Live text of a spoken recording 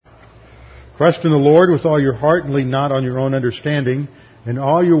Trust in the Lord with all your heart and lean not on your own understanding. In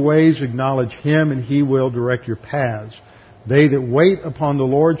all your ways acknowledge Him, and He will direct your paths. They that wait upon the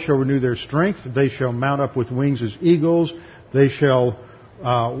Lord shall renew their strength. They shall mount up with wings as eagles. They shall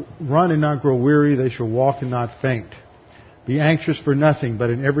run and not grow weary. They shall walk and not faint. Be anxious for nothing,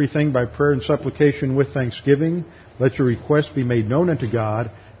 but in everything by prayer and supplication with thanksgiving, let your requests be made known unto God,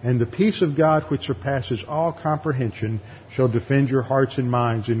 and the peace of God, which surpasses all comprehension, shall defend your hearts and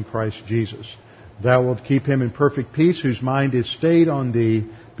minds in Christ Jesus. Thou wilt keep him in perfect peace, whose mind is stayed on thee,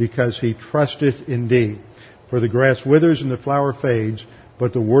 because he trusteth in thee. For the grass withers and the flower fades,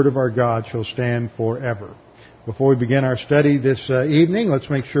 but the word of our God shall stand forever. Before we begin our study this evening, let's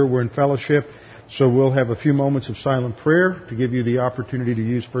make sure we're in fellowship. So we'll have a few moments of silent prayer to give you the opportunity to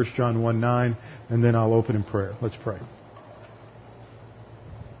use 1 John 1:9, and then I'll open in prayer. Let's pray.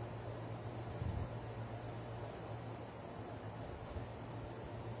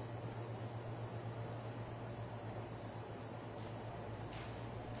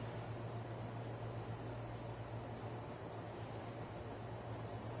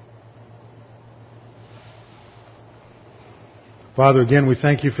 Father, again, we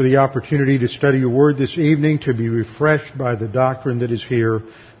thank you for the opportunity to study your word this evening, to be refreshed by the doctrine that is here,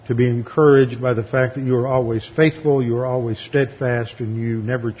 to be encouraged by the fact that you are always faithful, you are always steadfast, and you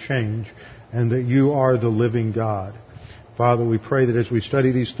never change, and that you are the living God. Father, we pray that as we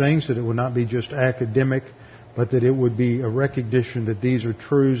study these things, that it will not be just academic, but that it would be a recognition that these are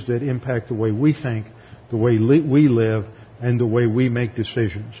truths that impact the way we think, the way we live, and the way we make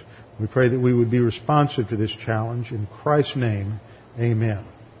decisions. We pray that we would be responsive to this challenge. In Christ's name, amen.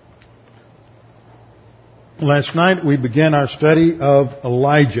 Last night we began our study of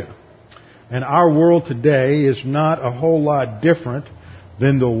Elijah. And our world today is not a whole lot different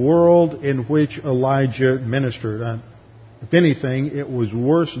than the world in which Elijah ministered. If anything, it was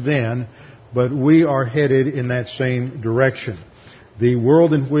worse then, but we are headed in that same direction. The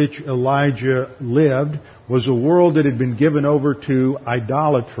world in which Elijah lived was a world that had been given over to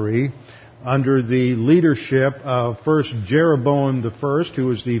idolatry under the leadership of first Jeroboam I, who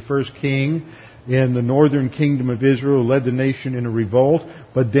was the first king in the northern kingdom of Israel, who led the nation in a revolt.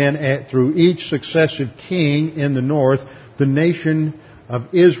 But then through each successive king in the north, the nation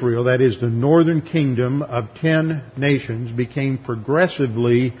of Israel, that is the northern kingdom of 10 nations, became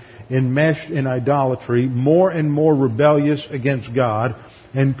progressively enmeshed in idolatry, more and more rebellious against God,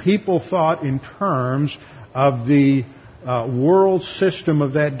 and people thought in terms of the world system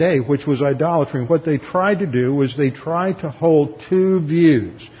of that day, which was idolatry. And what they tried to do was they tried to hold two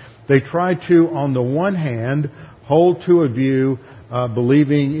views. They tried to, on the one hand, hold to a view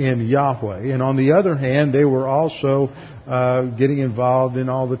believing in Yahweh, and on the other hand, they were also getting involved in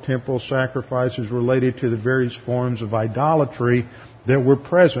all the temple sacrifices related to the various forms of idolatry that were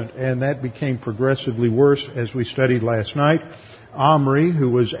present, and that became progressively worse as we studied last night. Omri,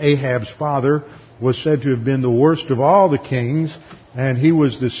 who was Ahab's father, was said to have been the worst of all the kings, and he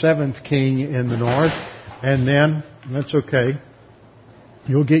was the 7th king in the north. And then, that's okay,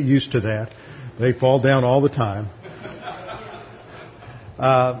 you'll get used to that. They fall down all the time.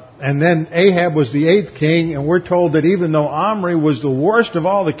 And then Ahab was the 8th king, and we're told that even though Omri was the worst of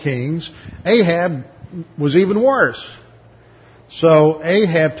all the kings, Ahab was even worse. So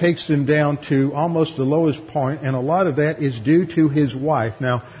Ahab takes them down to almost the lowest point, and a lot of that is due to his wife.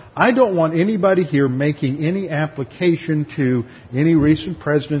 Now, I don't want anybody here making any application to any recent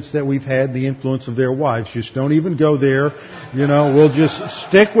presidents that we've had, the influence of their wives. Just don't even go there. We'll just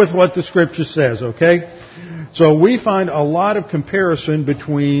stick with what the Scripture says, okay? So we find a lot of comparison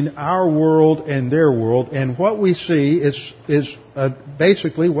between our world and their world, and what we see is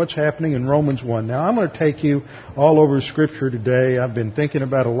basically what's happening in Romans 1. Now, I'm going to take you all over Scripture today. I've been thinking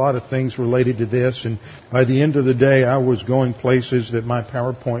about a lot of things related to this, and by the end of the day, I was going places that my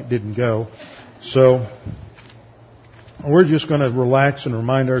PowerPoint didn't go. So we're just going to relax and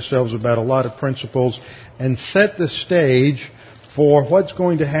remind ourselves about a lot of principles and set the stage for what's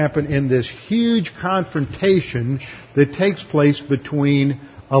going to happen in this huge confrontation that takes place between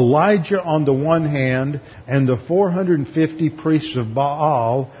Elijah on the one hand and the 450 priests of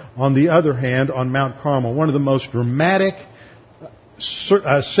Baal on the other hand on Mount Carmel. One of the most dramatic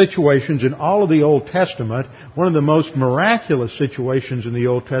situations in all of the Old Testament, one of the most miraculous situations in the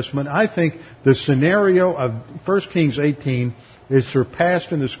Old Testament. I think the scenario of 1 Kings 18 is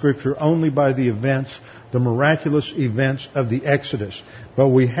surpassed in the Scripture only by the miraculous events of the Exodus. But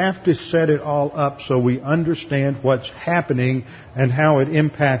we have to set it all up so we understand what's happening and how it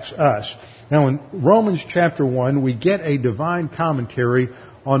impacts us. Now in Romans chapter 1, we get a divine commentary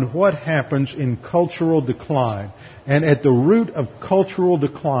on what happens in cultural decline. And at the root of cultural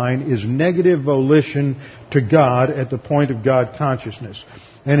decline is negative volition to God at the point of God consciousness.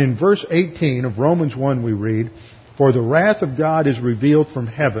 And in verse 18 of Romans 1 we read, "For the wrath of God is revealed from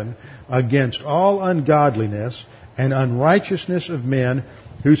heaven against all ungodliness and unrighteousness of men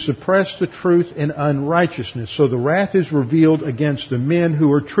who suppress the truth in unrighteousness." So the wrath is revealed against the men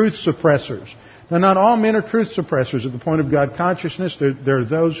who are truth suppressors. Now, not all men are truth suppressors at the point of God consciousness. There are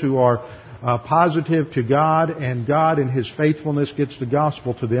those who are positive to God, and God in His faithfulness gets the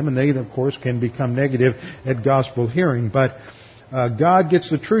gospel to them, and they, of course, can become negative at gospel hearing. But God gets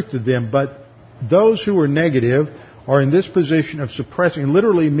the truth to them. But those who are negative are in this position of suppressing. It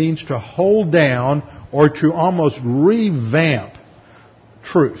literally means to hold down or to almost revamp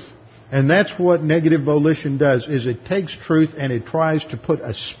truth. And that's what negative volition does, is it takes truth and it tries to put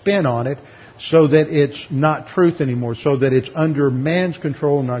a spin on it so that it's not truth anymore, so that it's under man's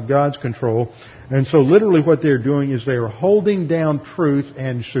control, not God's control. And so literally what they're doing is they are holding down truth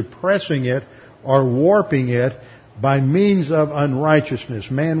and suppressing it or warping it by means of unrighteousness.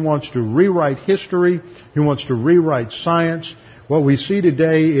 Man wants to rewrite history. He wants to rewrite science. What we see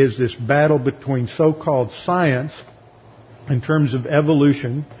today is this battle between so-called science in terms of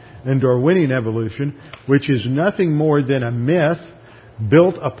evolution and Darwinian evolution, which is nothing more than a myth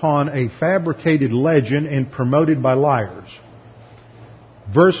built upon a fabricated legend and promoted by liars,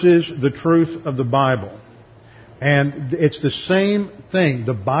 versus the truth of the Bible. And it's the same thing.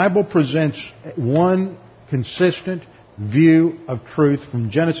 The Bible presents one consistent view of truth from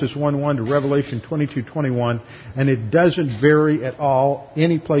Genesis 1:1 to Revelation 22:21, and it doesn't vary at all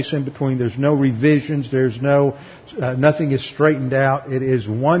any place in between. There's no revisions. There's nothing is straightened out. It is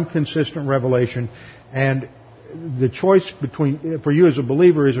one consistent revelation. And the choice for you as a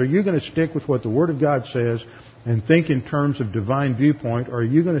believer is, are you going to stick with what the Word of God says and think in terms of divine viewpoint, or are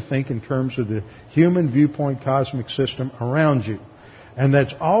you going to think in terms of the human viewpoint cosmic system around you? And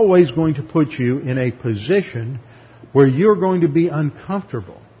that's always going to put you in a position where you're going to be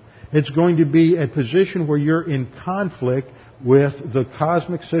uncomfortable. It's going to be a position where you're in conflict with the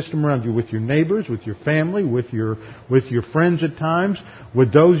cosmic system around you, with your neighbors, with your family, with your friends at times,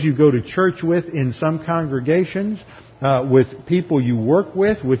 with those you go to church with in some congregations, with people you work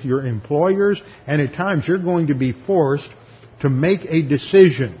with your employers, and at times you're going to be forced to make a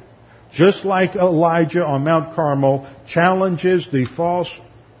decision. Just like Elijah on Mount Carmel challenges the false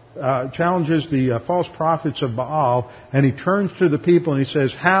prophets of Baal, and he turns to the people and he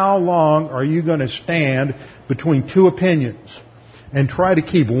says, "How long are you going to stand between two opinions and try to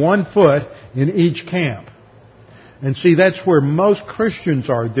keep one foot in each camp?" And see, that's where most Christians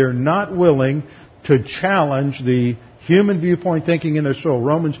are. They're not willing to challenge the human viewpoint thinking in their soul.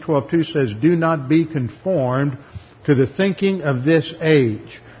 Romans 12:2 says, "Do not be conformed to the thinking of this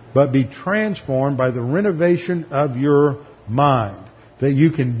age, but be transformed by the renovation of your mind, that you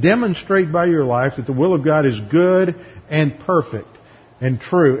can demonstrate by your life that the will of God is good and perfect and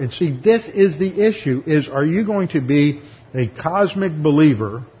true." And see, this is the issue, is are you going to be a cosmic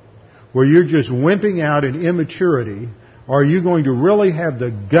believer where you're just wimping out in immaturity, or are you going to really have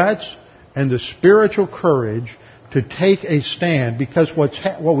the guts and the spiritual courage to take a stand? Because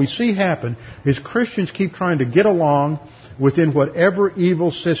what we see happen is Christians keep trying to get along within whatever evil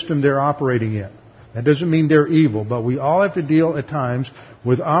system they're operating in. That doesn't mean they're evil, but we all have to deal at times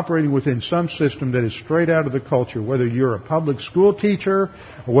with operating within some system that is straight out of the culture, whether you're a public school teacher,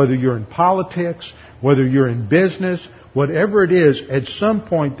 or whether you're in politics, whether you're in business, whatever it is, at some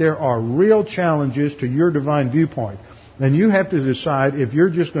point there are real challenges to your divine viewpoint. And you have to decide if you're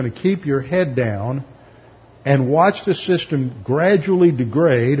just going to keep your head down and watch the system gradually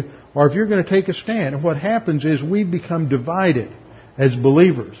degrade, or if you're going to take a stand. And what happens is we become divided as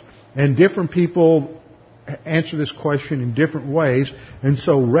believers. And different people answer this question in different ways. And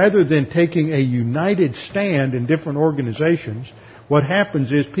so rather than taking a united stand in different organizations, what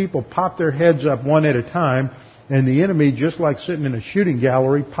happens is people pop their heads up one at a time, and the enemy, just like sitting in a shooting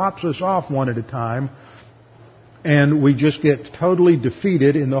gallery, pops us off one at a time, and we just get totally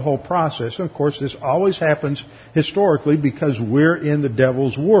defeated in the whole process. And of course, this always happens historically because we're in the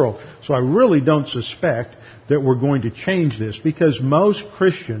devil's world. So I really don't suspect that we're going to change this, because most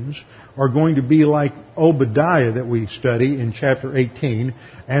Christians are going to be like Obadiah that we study in chapter 18,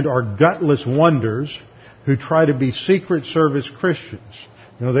 and are gutless wonders who try to be secret service Christians.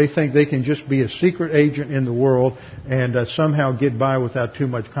 You know, they think they can just be a secret agent in the world and somehow get by without too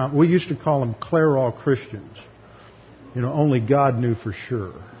much we used to call them Clairol Christians. You know, only God knew for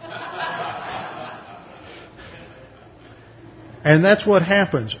sure. And that's what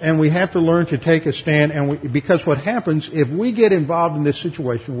happens. And we have to learn to take a stand. Because what happens, if we get involved in this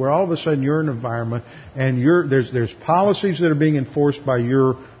situation where all of a sudden you're in an environment and there's policies that are being enforced by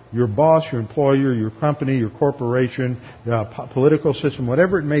your boss, your employer, your company, your corporation, the political system,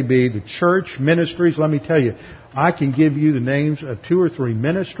 whatever it may be, the church, ministries, let me tell you, I can give you the names of 2 or 3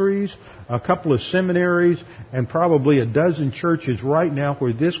 ministries, a couple of seminaries, and probably a dozen churches right now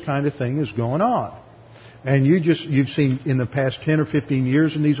where this kind of thing is going on. And you've seen in the past 10 or 15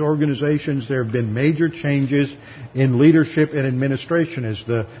 years in these organizations, there have been major changes in leadership and administration as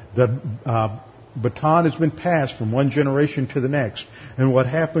the baton has been passed from one generation to the next. And what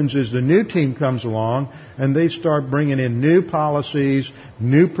happens is the new team comes along and they start bringing in new policies,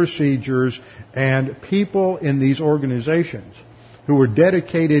 new procedures, and people in these organizations who are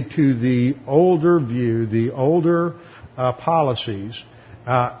dedicated to the older view, the older policies,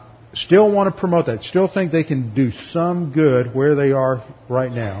 still want to promote that, still think they can do some good where they are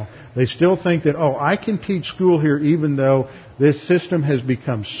right now. They still think that, I can teach school here even though this system has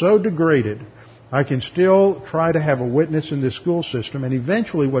become so degraded. I can still try to have a witness in this school system. And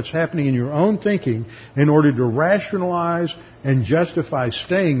eventually what's happening in your own thinking, in order to rationalize and justify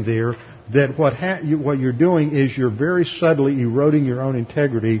staying there, that what you're doing is you're very subtly eroding your own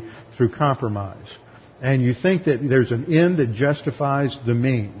integrity through compromise. And you think that there's an end that justifies the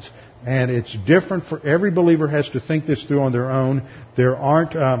means. And it's different for every believer has to think this through on their own. There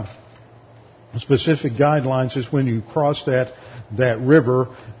aren't specific guidelines as when you cross that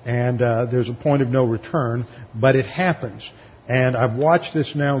river and there's a point of no return, but it happens. And I've watched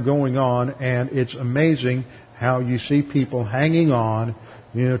this now going on, and it's amazing how you see people hanging on,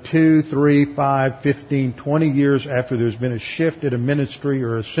 2, 3, 5, 15, 20 years after there's been a shift at a ministry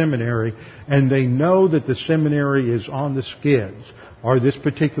or a seminary, and they know that the seminary is on the skids, or this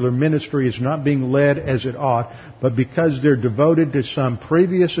particular ministry is not being led as it ought, but because they're devoted to some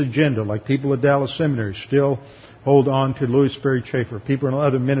previous agenda, like people at Dallas Seminary still hold on to Louis Sperry Chafer. People in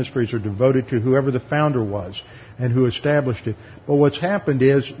other ministries are devoted to whoever the founder was and who established it. But what's happened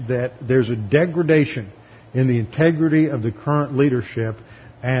is that there's a degradation in the integrity of the current leadership,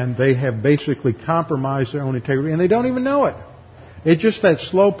 and they have basically compromised their own integrity, and they don't even know it. It's just that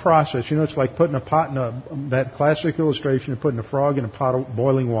slow process. It's like putting a pot in that classic illustration of putting a frog in a pot of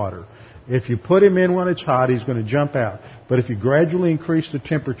boiling water. If you put him in when it's hot, he's going to jump out. But if you gradually increase the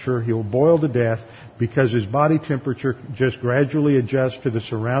temperature, he'll boil to death because his body temperature just gradually adjusts to the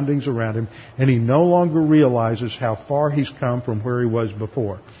surroundings around him, and he no longer realizes how far he's come from where he was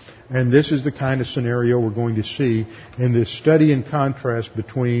before. And this is the kind of scenario we're going to see in this study and contrast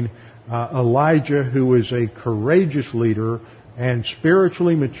between Elijah, who is a courageous leader and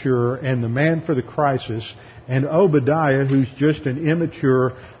spiritually mature and the man for the crisis, and Obadiah, who's just an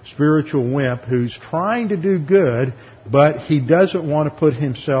immature spiritual wimp who's trying to do good, but he doesn't want to put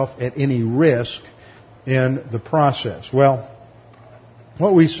himself at any risk in the process. Well,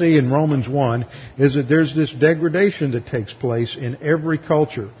 what we see in Romans 1 is that there's this degradation that takes place in every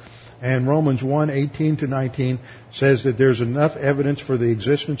culture. And Romans 1:18-19 says that there's enough evidence for the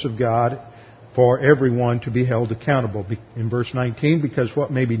existence of God for everyone to be held accountable. In verse 19, because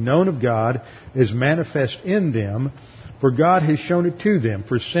what may be known of God is manifest in them, for God has shown it to them.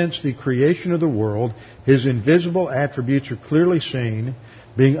 For since the creation of the world, His invisible attributes are clearly seen,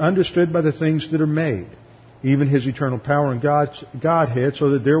 being understood by the things that are made, even His eternal power and Godhead,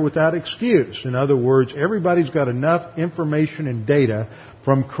 so that they're without excuse. In other words, everybody's got enough information and data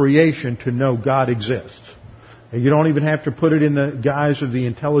from creation to know God exists. And you don't even have to put it in the guise of the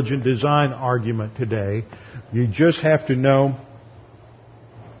intelligent design argument today. You just have to know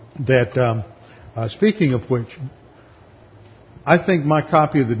that, speaking of which, I think my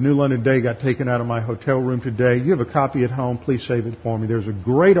copy of the New London Day got taken out of my hotel room today. You have a copy at home, please save it for me. There's a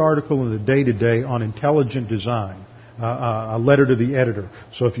great article in the Day today on intelligent design, a letter to the editor.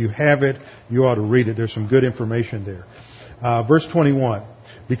 So if you have it, you ought to read it. There's some good information there. Verse 21,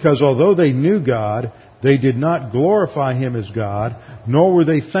 because although they knew God, they did not glorify Him as God, nor were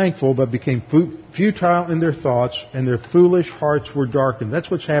they thankful, but became futile in their thoughts, and their foolish hearts were darkened.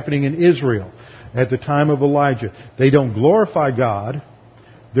 That's what's happening in Israel at the time of Elijah. They don't glorify God.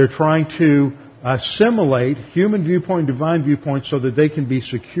 They're trying to assimilate human viewpoint, divine viewpoint, so that they can be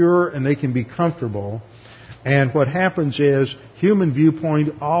secure and they can be comfortable. And what happens is human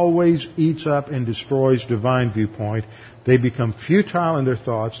viewpoint always eats up and destroys divine viewpoint. They become futile in their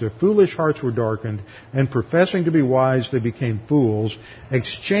thoughts, their foolish hearts were darkened, and professing to be wise, they became fools,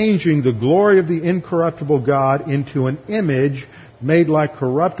 exchanging the glory of the incorruptible God into an image made like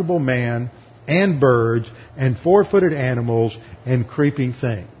corruptible man and birds and four-footed animals and creeping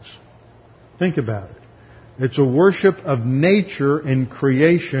things. Think about it. It's a worship of nature and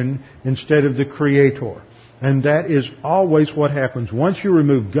creation instead of the Creator. And that is always what happens. Once you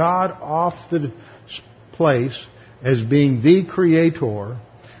remove God off the place as being the Creator,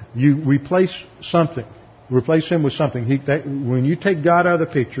 you replace something. Replace Him with something. When you take God out of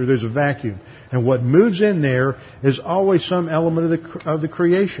the picture, there's a vacuum. And what moves in there is always some element of the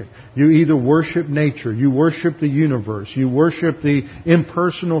creation. You either worship nature, you worship the universe, you worship the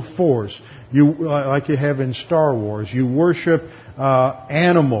impersonal force, like you have in Star Wars. You worship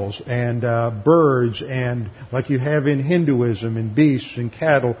animals and birds, and like you have in Hinduism, and beasts and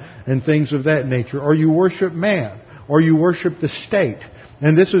cattle and things of that nature. Or you worship man, or you worship the state.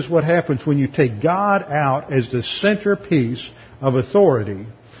 And this is what happens when you take God out as the centerpiece of authority.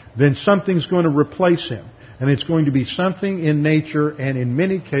 Then something's going to replace Him. And it's going to be something in nature, and in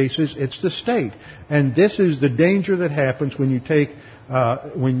many cases, it's the state. And this is the danger that happens when you take,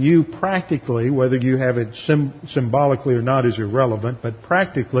 when you practically, whether you have it symbolically or not is irrelevant, but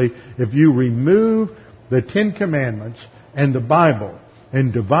practically, if you remove the Ten Commandments and the Bible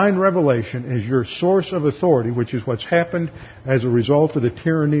and divine revelation as your source of authority, which is what's happened as a result of the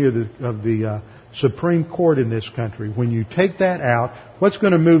tyranny of the Supreme Court in this country. When you take that out, what's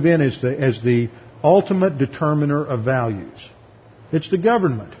going to move in as the ultimate determiner of values? It's the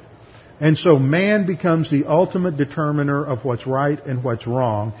government. And so man becomes the ultimate determiner of what's right and what's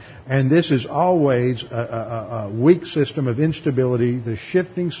wrong. And this is always a weak system of instability, the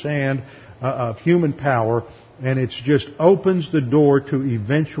shifting sand of human power. And it just opens the door to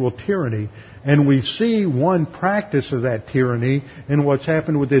eventual tyranny. And we see one practice of that tyranny in what's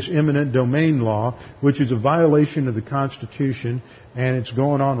happened with this eminent domain law, which is a violation of the Constitution, and it's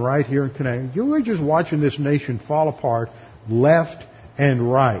going on right here in Connecticut. We're just watching this nation fall apart left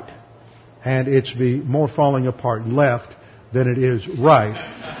and right. And it's more falling apart left than it is right.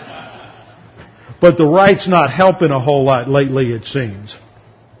 But the right's not helping a whole lot lately, it seems.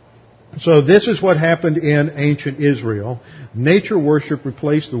 So this is what happened in ancient Israel. Nature worship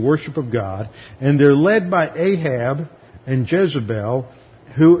replaced the worship of God, and they're led by Ahab and Jezebel,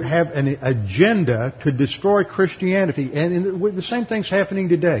 who have an agenda to destroy Christianity. And the same thing's happening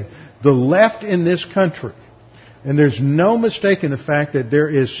today. The left in this country, and there's no mistake in the fact that there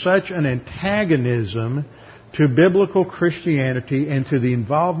is such an antagonism to biblical Christianity and to the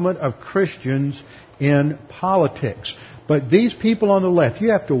involvement of Christians in politics. But these people on the left,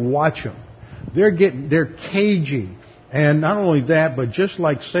 you have to watch them. They're cagey. And not only that, but just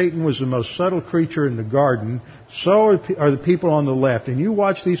like Satan was the most subtle creature in the garden, so are the people on the left. And you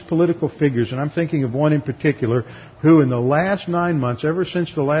watch these political figures, and I'm thinking of one in particular, who in the last 9 months, ever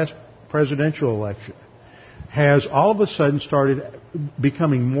since the last presidential election, has all of a sudden started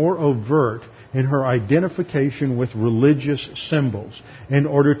becoming more overt in her identification with religious symbols in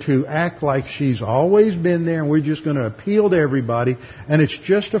order to act like she's always been there and we're just going to appeal to everybody, and it's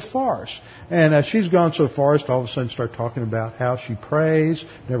just a farce. And she's gone so far as to all of a sudden start talking about how she prays.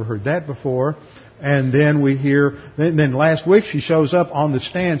 Never heard that before. And then we hear, then last week she shows up on the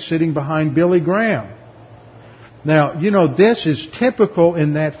stand sitting behind Billy Graham. Now, you know, this is typical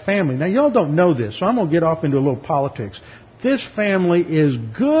in that family. Now, y'all don't know this, so I'm going to get off into a little politics. This family is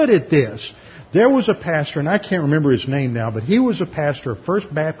good at this. There was a pastor, and I can't remember his name now, but he was a pastor of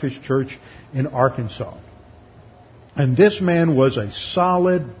First Baptist Church in Arkansas. And this man was a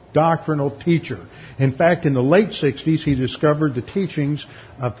solid doctrinal teacher. In fact, in the late 60s, he discovered the teachings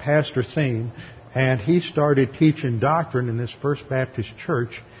of Pastor Thiem, and he started teaching doctrine in this First Baptist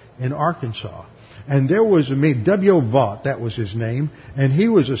Church in Arkansas. And there was W.O. Vaught, that was his name, and he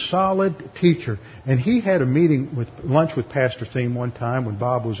was a solid teacher. And he had a lunch with Pastor Thiem one time when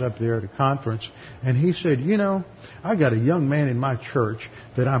Bob was up there at a conference, and he said, you know, I got a young man in my church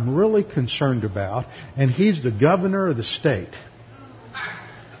that I'm really concerned about, and he's the governor of the state.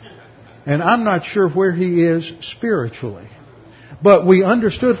 And I'm not sure where he is spiritually. But we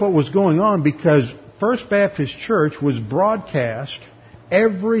understood what was going on because First Baptist Church was broadcast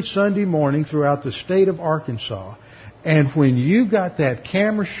every Sunday morning throughout the state of Arkansas. And when you got that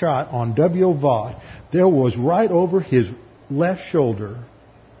camera shot on W.O. Vaught, there was right over his left shoulder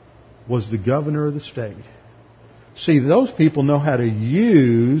was the governor of the state. See, those people know how to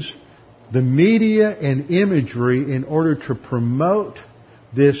use the media and imagery in order to promote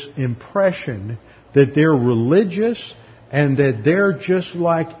this impression that they're religious and that they're just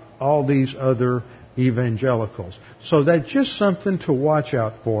like all these other evangelicals. So that's just something to watch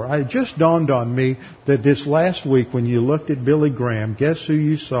out for. It just dawned on me that this last week when you looked at Billy Graham, guess who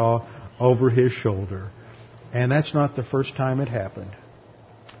you saw over his shoulder? And that's not the first time it happened.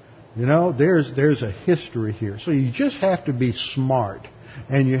 You know, there's a history here. So you just have to be smart.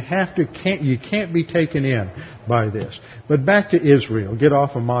 And you can't be taken in by this. But back to Israel. Get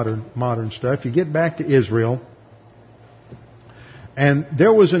off of modern stuff. You get back to Israel. And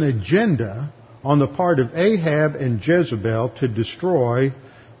there was an agenda on the part of Ahab and Jezebel to destroy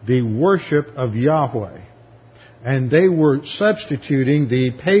the worship of Yahweh. And they were substituting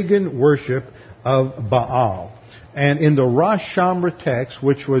the pagan worship of Baal. And in the Rosh Shamra text,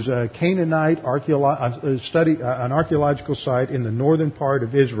 which was a Canaanite an archaeological site in the northern part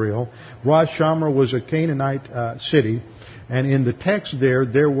of Israel, Rosh Shamra was a Canaanite city. And in the text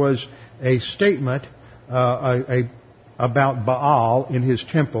there was a statement about Baal in his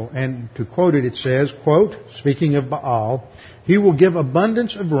temple. And to quote it, it says, quote, speaking of Baal, "He will give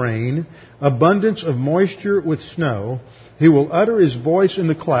abundance of rain, abundance of moisture with snow. He will utter his voice in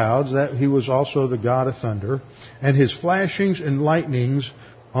the clouds," that he was also the god of thunder, "and his flashings and lightnings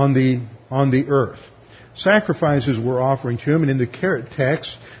on the earth." Sacrifices were offering to him, and in the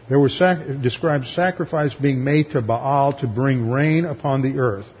text there was described sacrifice being made to Baal to bring rain upon the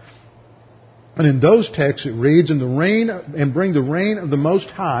earth. And in those texts it reads, "And bring the rain of the Most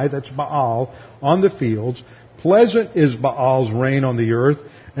High," that's Baal, "on the fields. Pleasant is Baal's rain on the earth,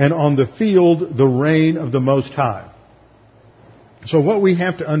 and on the field the rain of the Most High." So what we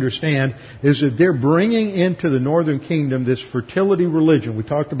have to understand is that they're bringing into the northern kingdom this fertility religion. We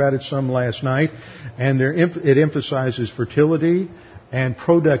talked about it some last night, and it emphasizes fertility and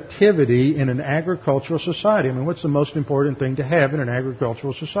productivity in an agricultural society. I mean, what's the most important thing to have in an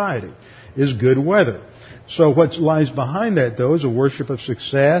agricultural society? Is good weather. So what lies behind that, though, is a worship of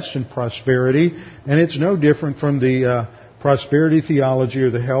success and prosperity, and it's no different from the prosperity theology or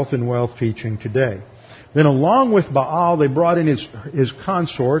the health and wealth teaching today. Then along with Baal, they brought in his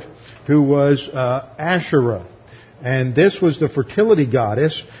consort, who was Asherah. And this was the fertility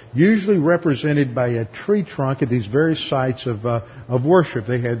goddess, usually represented by a tree trunk at these various sites of worship.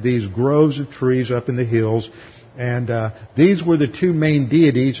 They had these groves of trees up in the hills, and these were the two main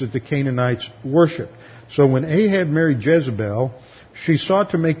deities that the Canaanites worshipped. So when Ahab married Jezebel, she sought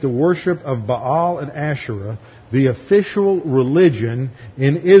to make the worship of Baal and Asherah the official religion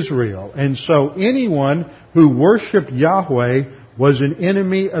in Israel. And so anyone who worshipped Yahweh was an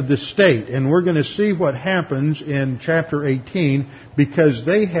enemy of the state. And we're going to see what happens in chapter 18, because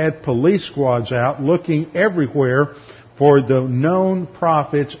they had police squads out looking everywhere for the known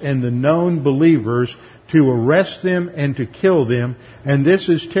prophets and the known believers to arrest them and to kill them. And this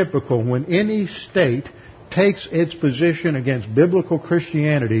is typical. When any state takes its position against biblical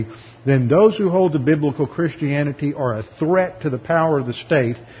Christianity, then those who hold to biblical Christianity are a threat to the power of the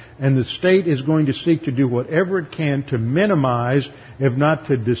state, and the state is going to seek to do whatever it can to minimize, if not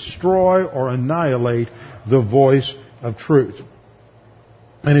to destroy or annihilate, the voice of truth.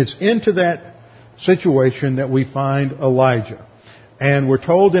 And it's into that situation that we find Elijah. And we're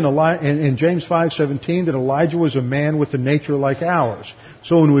told in James 5:17 that Elijah was a man with a nature like ours.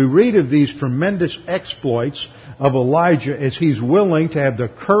 So when we read of these tremendous exploits of Elijah, as he's willing to have the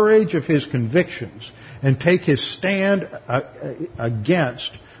courage of his convictions and take his stand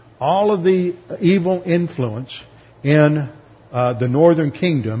against all of the evil influence in the northern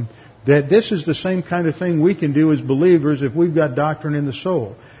kingdom, that this is the same kind of thing we can do as believers if we've got doctrine in the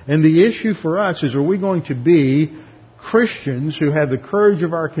soul. And the issue for us is, are we going to be Christians who have the courage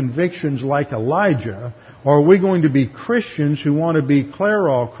of our convictions like Elijah, or are we going to be Christians who want to be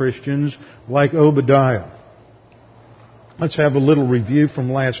Clairol Christians like Obadiah? Let's have a little review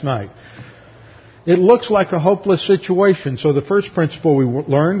from last night. It looks like a hopeless situation. So the first principle we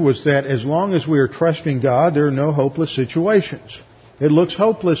learned was that as long as we are trusting God, there are no hopeless situations. It looks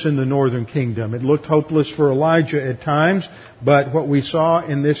hopeless in the northern kingdom. It looked hopeless for Elijah at times, but what we saw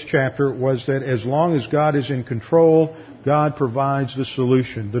in this chapter was that as long as God is in control, God provides the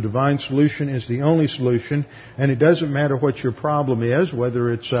solution. The divine solution is the only solution, and it doesn't matter what your problem is,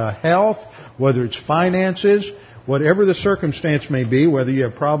 whether it's health, whether it's finances, whatever the circumstance may be, whether you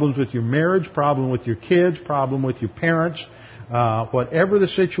have problems with your marriage, problem with your kids, problem with your parents, whatever the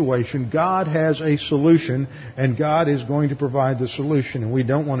situation, God has a solution, and God is going to provide the solution. And we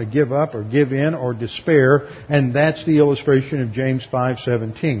don't want to give up or give in or despair, and that's the illustration of James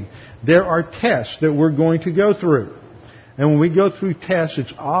 5:17. There are tests that we're going to go through. And when we go through tests,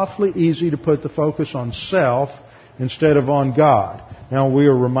 it's awfully easy to put the focus on self instead of on God. Now, we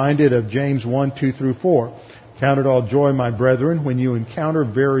are reminded of James 1:2-4. "Count it all joy, my brethren, when you encounter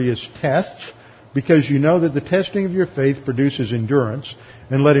various tests, because you know that the testing of your faith produces endurance,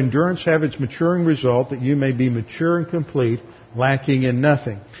 and let endurance have its maturing result, that you may be mature and complete, lacking in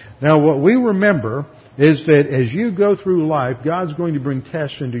nothing." Now, what we remember is that as you go through life, God's going to bring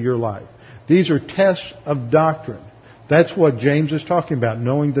tests into your life. These are tests of doctrine. That's what James is talking about,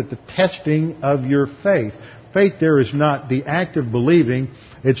 knowing that the testing of your faith. Faith there is not the act of believing,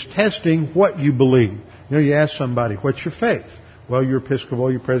 it's testing what you believe. You ask somebody, what's your faith? Well, you're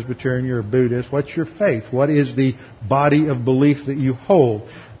Episcopal, you're Presbyterian, you're a Buddhist. What's your faith? What is the body of belief that you hold?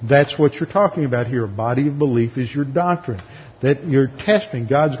 That's what you're talking about here. A body of belief is your doctrine. That you're testing.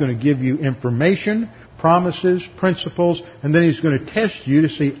 God's going to give you information, promises, principles, and then He's going to test you to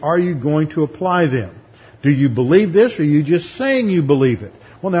see, are you going to apply them? Do you believe this, or are you just saying you believe it?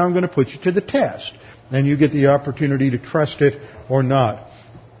 Well, now I'm going to put you to the test. And you get the opportunity to trust it or not.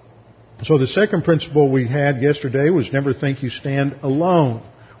 So the second principle we had yesterday was never think you stand alone.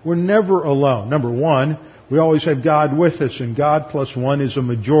 We're never alone. Number one, we always have God with us, and God plus one is a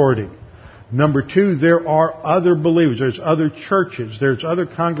majority. Number two, there are other believers. There's other churches. There's other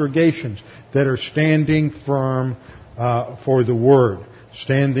congregations that are standing firm for the Word,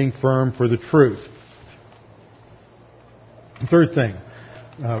 standing firm for the truth. Third thing,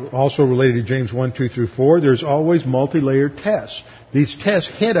 also related to James 1, 2 through 4, there's always multi-layered tests. These tests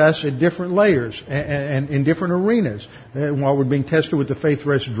hit us at different layers and in different arenas. While we're being tested with the faith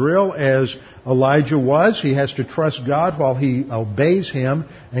rest drill, as Elijah was, he has to trust God while he obeys Him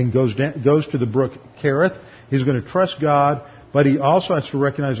and goes to the brook Kerith. He's going to trust God, but he also has to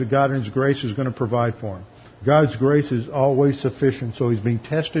recognize that God in His grace is going to provide for him. God's grace is always sufficient. So he's being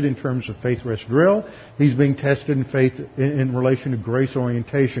tested in terms of faith rest drill. He's being tested in faith in relation to grace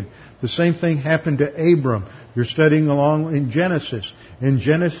orientation. The same thing happened to Abram. You're studying along in Genesis. In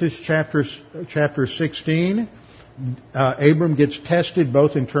Genesis chapter 16, Abram gets tested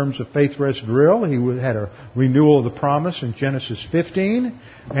both in terms of faith rest drill. He had a renewal of the promise in Genesis 15.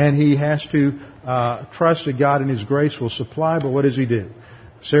 And he has to trust that God in His grace will supply. But what does he do?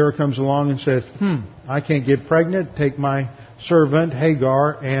 Sarah comes along and says, I can't get pregnant. Take my servant,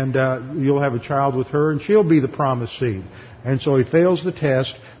 Hagar, and you'll have a child with her, and she'll be the promised seed. And so he fails the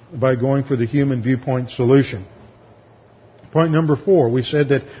test by going for the human viewpoint solution. Point number 4, we said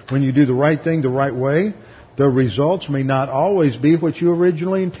that when you do the right thing the right way, the results may not always be what you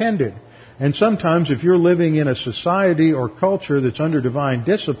originally intended. And sometimes if you're living in a society or culture that's under divine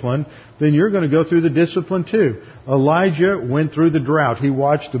discipline, then you're going to go through the discipline too. Elijah went through the drought. He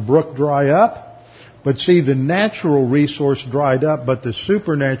watched the brook dry up. But see, the natural resource dried up, but the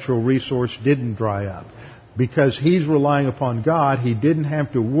supernatural resource didn't dry up. Because he's relying upon God, he didn't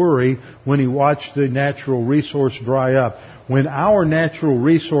have to worry when he watched the natural resource dry up. When our natural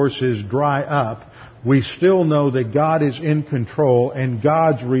resources dry up, we still know that God is in control and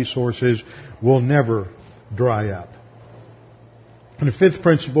God's resources will never dry up. And the fifth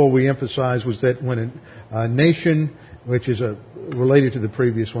principle we emphasized was that when a nation, which is related to the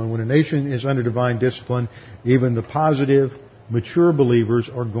previous one, when a nation is under divine discipline, even the positive, mature believers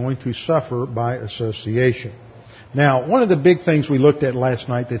are going to suffer by association. Now, one of the big things we looked at last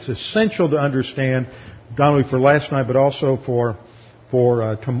night that's essential to understand, not only for last night but also for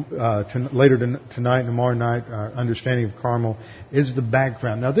later tonight and tomorrow night, our understanding of Carmel, is the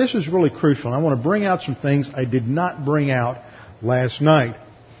background. Now, this is really crucial. And I want to bring out some things I did not bring out last night.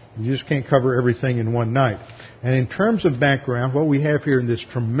 You just can't cover everything in one night. And in terms of background, what we have here in this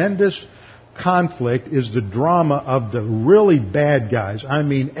tremendous conflict is the drama of the really bad guys. I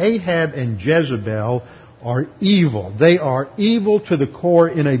mean, Ahab and Jezebel are evil. They are evil to the core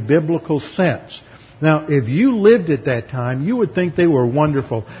in a biblical sense. Now, if you lived at that time, you would think they were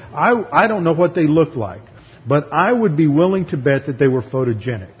wonderful. I don't know what they looked like, but I would be willing to bet that they were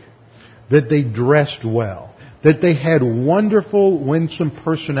photogenic, that they dressed well, that they had wonderful, winsome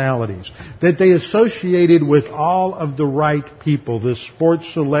personalities, that they associated with all of the right people, the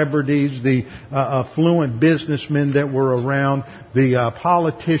sports celebrities, the affluent businessmen that were around, the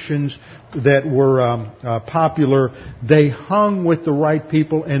politicians that were popular. They hung with the right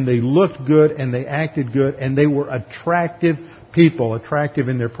people, and they looked good, and they acted good, and they were attractive people, attractive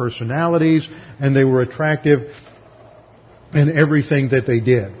in their personalities, and they were attractive in everything that they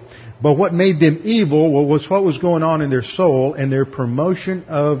did. But what made them evil was what was going on in their soul and their promotion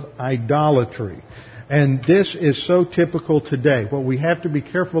of idolatry. And this is so typical today. What we have to be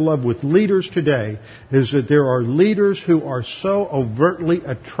careful of with leaders today is that there are leaders who are so overtly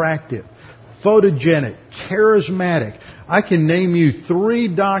attractive, photogenic, charismatic. I can name you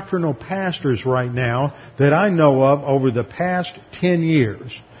 3 doctrinal pastors right now that I know of over the past 10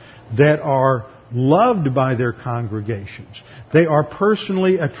 years that are loved by their congregations. They are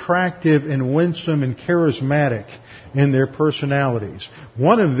personally attractive and winsome and charismatic in their personalities.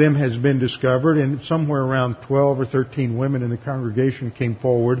 One of them has been discovered, and somewhere around 12 or 13 women in the congregation came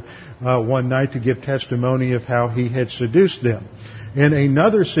forward one night to give testimony of how he had seduced them. In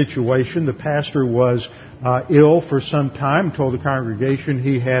another situation, the pastor was ill for some time, told the congregation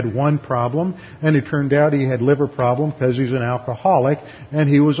he had one problem, and it turned out he had liver problem because he's an alcoholic, and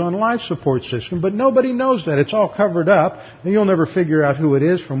he was on life support system. But nobody knows that. It's all covered up, and you'll never figure out who it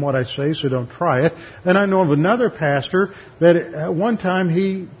is from what I say, so don't try it. And I know of another pastor that at one time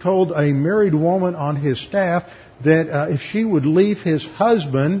he told a married woman on his staff that if she would leave her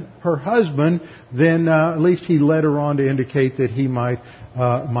husband, then at least he led her on to indicate that he might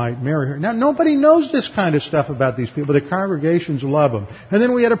marry her. Now, nobody knows this kind of stuff about these people. The congregations love them. And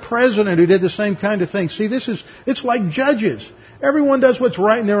then we had a president who did the same kind of thing. See, it's like judges. Everyone does what's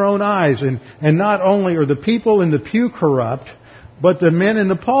right in their own eyes. And not only are the people in the pew corrupt, but the men in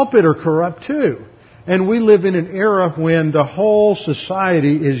the pulpit are corrupt too. And we live in an era when the whole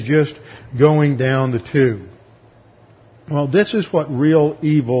society is just going down the tube. Well, this is what real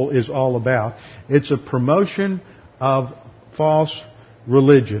evil is all about. It's a promotion of false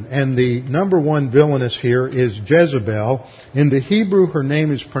religion. And the number one villainess here is Jezebel. In the Hebrew, her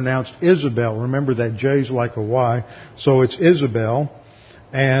name is pronounced Isabel. Remember that J's like a Y, so it's Isabel.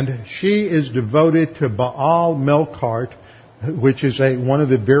 And she is devoted to Baal Melkart, which is one of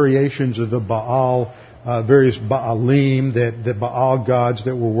the variations of the Baal, various Baalim, the Baal gods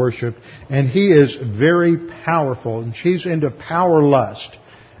that were worshipped. And he is very powerful, and she's into power lust.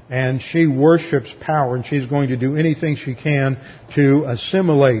 And she worships power, and she's going to do anything she can to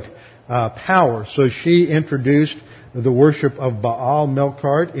assimilate power. So she introduced the worship of Baal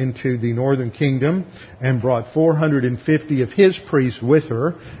Melkart into the northern kingdom and brought 450 of his priests with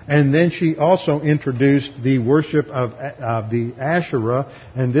her. And then she also introduced the worship of the Asherah,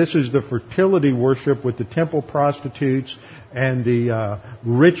 and this is the fertility worship with the temple prostitutes and the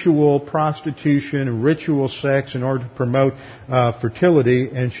ritual prostitution and ritual sex in order to promote fertility.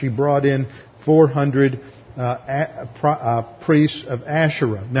 And she brought in 400 priests of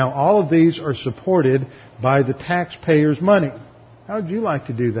Asherah. Now, all of these are supported by the taxpayers' money. How would you like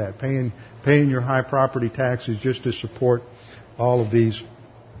to do that? Paying your high property taxes just to support all of these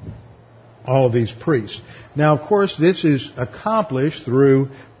priests. Now, of course, this is accomplished through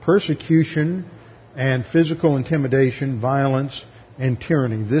persecution and physical intimidation, violence, and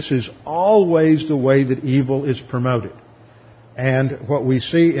tyranny. This is always the way that evil is promoted. And what we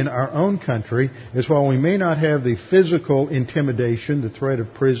see in our own country is while we may not have the physical intimidation, the threat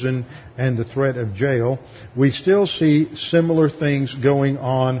of prison and the threat of jail, we still see similar things going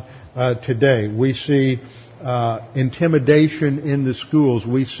on today. We see intimidation in the schools.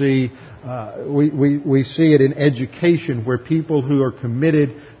 We see it in education, where people who are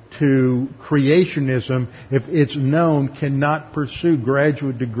committed to creationism, if it's known, cannot pursue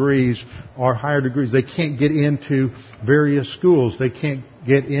graduate degrees or higher degrees. They can't get into various schools. They can't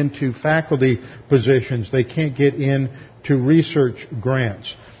get into faculty positions. They can't get into research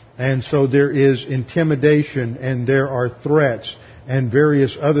grants. And so there is intimidation, and there are threats and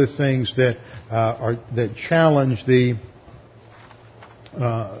various other things that challenge the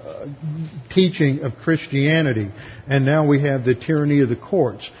teaching of Christianity. And now we have the tyranny of the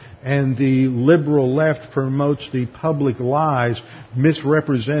courts. And the liberal left promotes the public lies,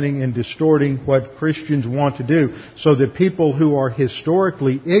 misrepresenting and distorting what Christians want to do, so that people who are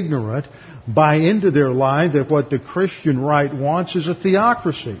historically ignorant buy into their lie that what the Christian right wants is a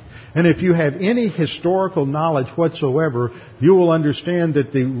theocracy. And if you have any historical knowledge whatsoever, you will understand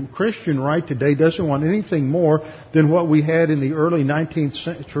that the Christian right today doesn't want anything more than what we had in the early 19th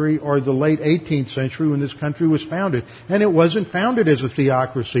century or the late 18th century when this country was founded. And it wasn't founded as a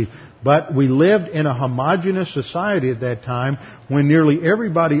theocracy, but we lived in a homogeneous society at that time when nearly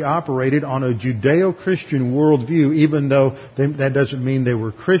everybody operated on a Judeo-Christian worldview, even though that doesn't mean they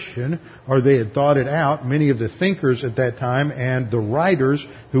were Christian or they had thought it out. Many of the thinkers at that time and the writers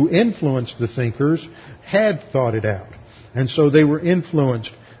who influenced the thinkers had thought it out. And so they were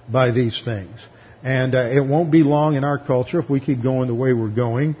influenced by these things. And it won't be long in our culture, if we keep going the way we're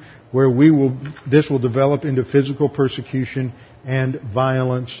going, where this will develop into physical persecution and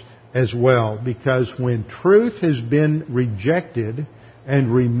violence as well. Because when truth has been rejected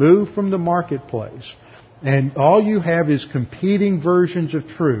and removed from the marketplace, and all you have is competing versions of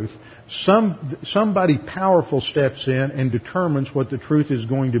truth, somebody powerful steps in and determines what the truth is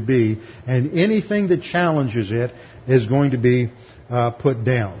going to be, and anything that challenges it is going to be put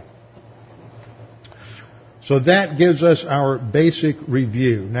down. So that gives us our basic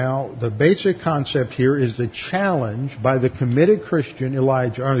review. Now, the basic concept here is the challenge by the committed Christian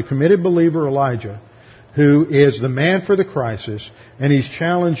Elijah, or the committed believer Elijah, who is the man for the crisis, and he's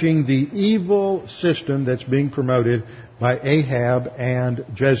challenging the evil system that's being promoted by Ahab and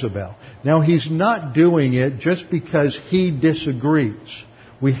Jezebel. Now, he's not doing it just because he disagrees.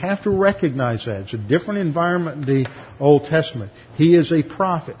 We have to recognize that. It's a different environment in the Old Testament. He is a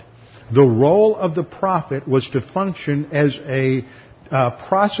prophet. The role of the prophet was to function as a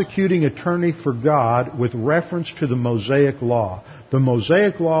prosecuting attorney for God with reference to the Mosaic Law. The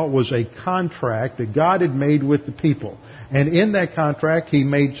Mosaic Law was a contract that God had made with the people. And in that contract, He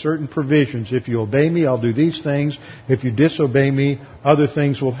made certain provisions. If you obey me, I'll do these things. If you disobey me, other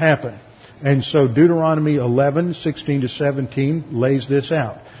things will happen. And so Deuteronomy 11:16 to 17 lays this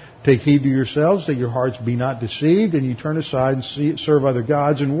out. Take heed to yourselves that your hearts be not deceived, and you turn aside and serve other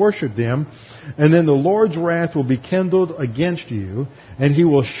gods and worship them. And then the Lord's wrath will be kindled against you, and He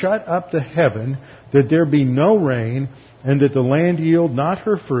will shut up the heaven, that there be no rain, and that the land yield not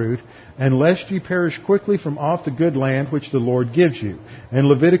her fruit, and lest ye perish quickly from off the good land which the Lord gives you. And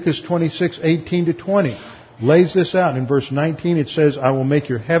Leviticus 26:18 to 20 lays this out. In verse 19 it says, I will make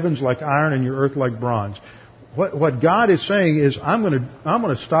your heavens like iron and your earth like bronze. What God is saying is, I'm going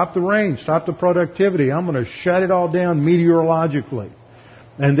to stop the rain, stop the productivity. I'm going to shut it all down meteorologically.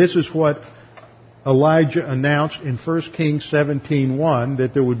 And this is what Elijah announced in 1 Kings 17:1,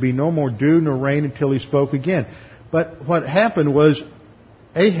 that there would be no more dew nor rain until he spoke again. But what happened was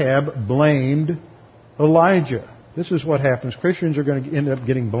Ahab blamed Elijah. This is what happens. Christians are going to end up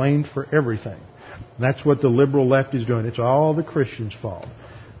getting blamed for everything. And that's what the liberal left is doing. It's all the Christians' fault.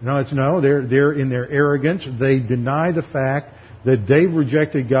 They're in their arrogance. They deny the fact that they've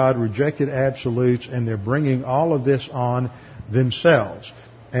rejected God, rejected absolutes, and they're bringing all of this on themselves.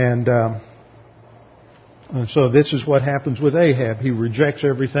 And so this is what happens with Ahab. He rejects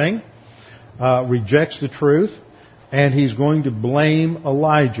everything, rejects the truth, and he's going to blame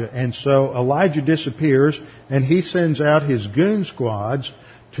Elijah. And so Elijah disappears, and he sends out his goon squads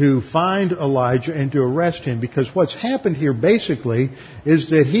to find Elijah and to arrest him, because what's happened here basically is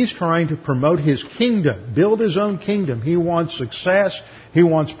that he's trying to promote his kingdom, build his own kingdom. He wants success, he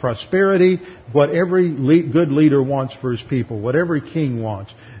wants prosperity, what every good leader wants for his people, what every king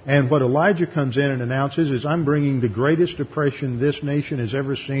wants. And what Elijah comes in and announces is, I'm bringing the greatest depression this nation has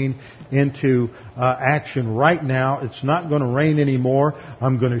ever seen into action right now. It's not going to rain anymore.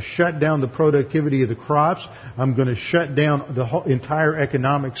 I'm going to shut down the productivity of the crops. I'm going to shut down the whole entire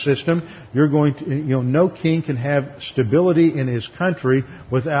economic system. No king can have stability in his country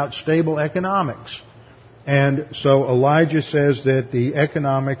without stable economics. And so Elijah says that the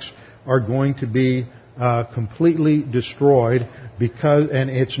economics are going to be completely destroyed, and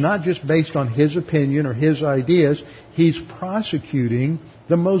it's not just based on his opinion or his ideas. He's prosecuting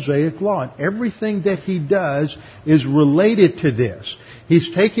the Mosaic Law, and everything that he does is related to this.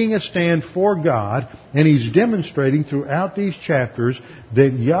 He's taking a stand for God, and he's demonstrating throughout these chapters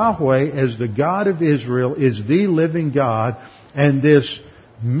that Yahweh, as the God of Israel, is the living God, and this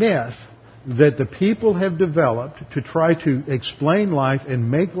myth that the people have developed to try to explain life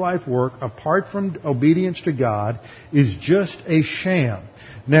and make life work apart from obedience to God is just a sham.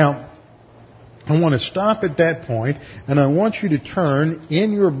 Now, I want to stop at that point, and I want you to turn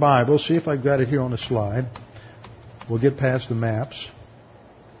in your Bible, see if I've got it here on the slide. We'll get past the maps.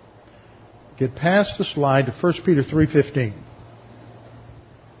 Get past the slide to 1 Peter 3:15.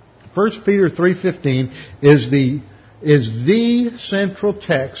 1 Peter 3:15 is the central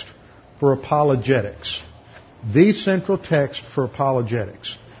text for apologetics. The central text for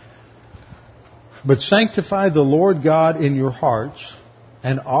apologetics. But sanctify the Lord God in your hearts,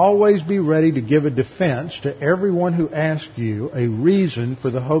 and always be ready to give a defense to everyone who asks you a reason for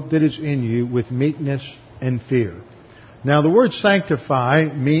the hope that is in you with meekness and fear. Now the word sanctify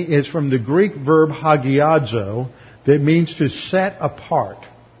is from the Greek verb hagiadzo, that means to set apart.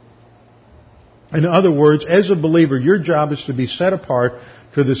 In other words, as a believer, your job is to be set apart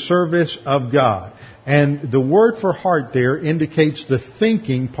to the service of God. And the word for heart there indicates the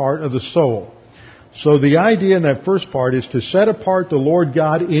thinking part of the soul. So the idea in that first part is to set apart the Lord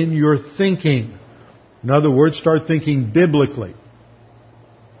God in your thinking. In other words, start thinking biblically.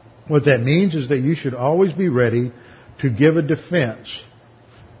 What that means is that you should always be ready to give a defense.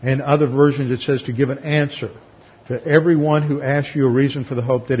 In other versions it says to give an answer to everyone who asks you a reason for the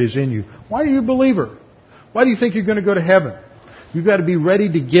hope that is in you. Why are you a believer? Why do you think you're going to go to heaven? You've got to be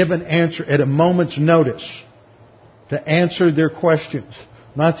ready to give an answer at a moment's notice, to answer their questions.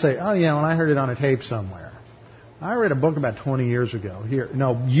 Not say, oh yeah, well I heard it on a tape somewhere. I read a book about 20 years ago. Here.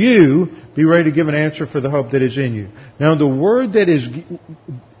 No, you be ready to give an answer for the hope that is in you. Now the word that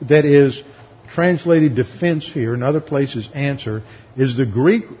is translated defense here, in other places answer, is the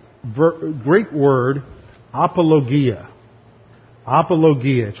Greek word apologia.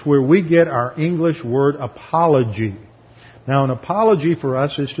 Apologia. It's where we get our English word apology. Now, an apology for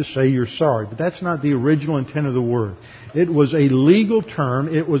us is to say you're sorry, but that's not the original intent of the word. It was a legal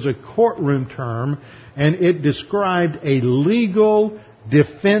term, it was a courtroom term, and it described a legal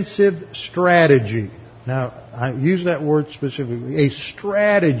defensive strategy. Now, I use that word specifically, a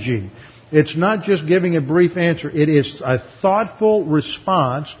strategy. It's not just giving a brief answer, it is a thoughtful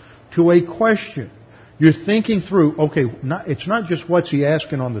response to a question. You're thinking through, okay, it's not just what's he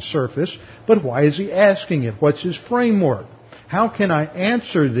asking on the surface, but why is he asking it? What's his framework? How can I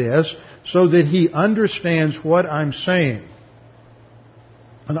answer this so that he understands what I'm saying?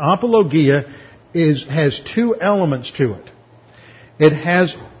 An apologia has two elements to it. It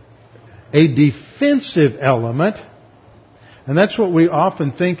has a defensive element, and that's what we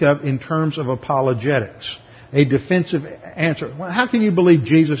often think of in terms of apologetics. A defensive answer. Well, how can you believe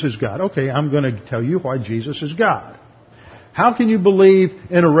Jesus is God? Okay, I'm going to tell you why Jesus is God. How can you believe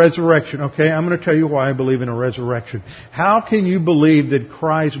in a resurrection? Okay, I'm going to tell you why I believe in a resurrection. How can you believe that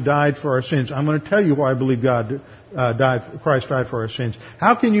Christ died for our sins? I'm going to tell you why I believe Christ died for our sins.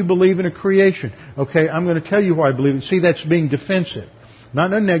 How can you believe in a creation? Okay, I'm going to tell you why I believe it. See, that's being defensive.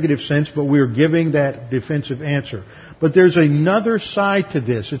 Not in a negative sense, but we're giving that defensive answer. But there's another side to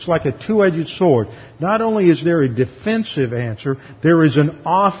this. It's like a two-edged sword. Not only is there a defensive answer, there is an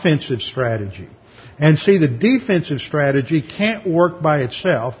offensive strategy. And see, the defensive strategy can't work by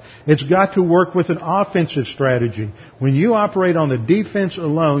itself. It's got to work with an offensive strategy. When you operate on the defense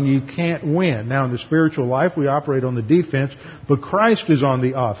alone, you can't win. Now, in the spiritual life, we operate on the defense, but Christ is on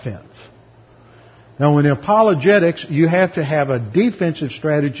the offense. Now, in apologetics, you have to have a defensive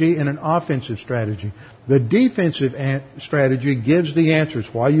strategy and an offensive strategy. The defensive strategy gives the answers.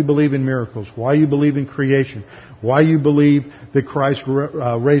 Why you believe in miracles. Why you believe in creation. Why you believe that Christ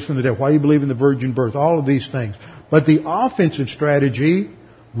raised from the dead. Why you believe in the virgin birth. All of these things. But the offensive strategy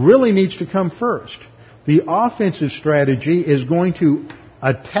really needs to come first. The offensive strategy is going to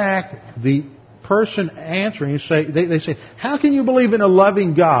attack the person answering. They say, how can you believe in a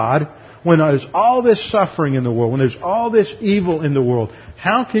loving God when there's all this suffering in the world, when there's all this evil in the world?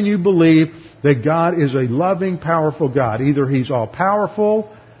 How can you believe that God is a loving, powerful God? Either He's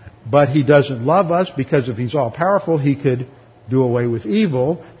all-powerful, but He doesn't love us, because if He's all-powerful, He could do away with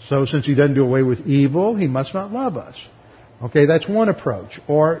evil. So since He doesn't do away with evil, He must not love us. Okay, that's one approach.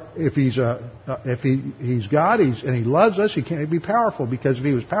 Or if He's God and He loves us, He can't be powerful, because if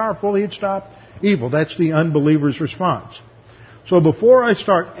He was powerful, He'd stop evil. That's the unbeliever's response. So before I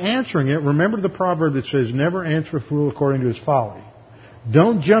start answering it, remember the proverb that says, never answer a fool according to his folly.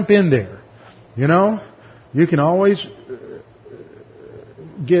 Don't jump in there. You know, you can always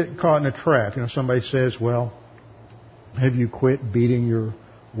get caught in a trap. You know, somebody says, well, have you quit beating your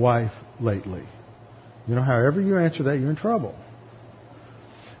wife lately? You know, however you answer that, you're in trouble.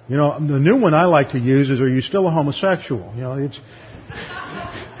 You know, the new one I like to use is, are you still a homosexual? You know, it's...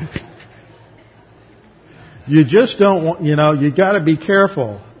 You just don't want, you know, you got to be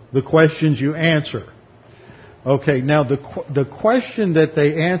careful the questions you answer. Okay, now the question that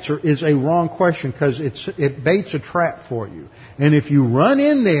they answer is a wrong question, because it baits a trap for you. And if you run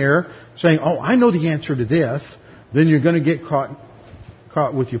in there saying, oh, I know the answer to this, then you're going to get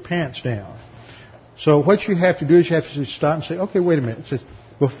caught with your pants down. So what you have to do is you have to stop and say, okay, wait a minute. It says,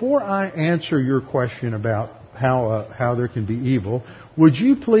 before I answer your question about how there can be evil, would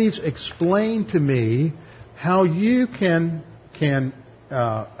you please explain to me how you can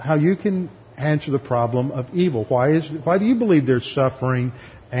answer the problem of evil? Why do you believe there's suffering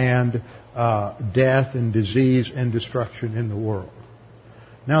and death and disease and destruction in the world?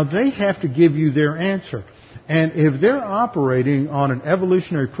 Now they have to give you their answer, and if they're operating on an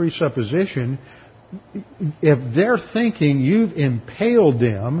evolutionary presupposition, if they're thinking you've impaled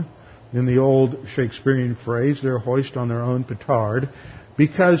them, in the old Shakespearean phrase, they're hoist on their own petard,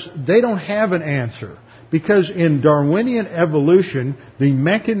 because they don't have an answer. Because in Darwinian evolution, the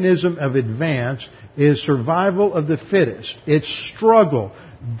mechanism of advance is survival of the fittest. It's struggle.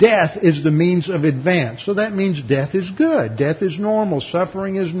 Death is the means of advance. So that means death is good. Death is normal.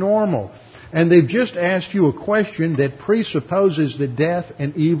 Suffering is normal. And they've just asked you a question that presupposes that death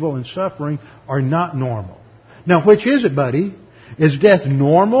and evil and suffering are not normal. Now, which is it, buddy? Is death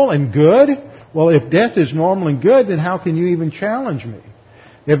normal and good? Well, if death is normal and good, then how can you even challenge me?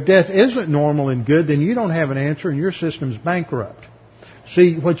 If death isn't normal and good, then you don't have an answer and your system's bankrupt.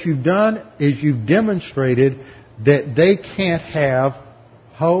 See, what you've done is you've demonstrated that they can't have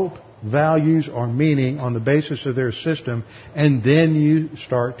hope values or meaning on the basis of their system, and then you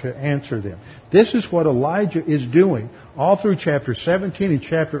start to answer them. This is what Elijah is doing. All through chapter 17 and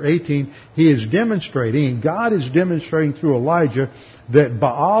chapter 18, he is demonstrating, and God is demonstrating through Elijah, that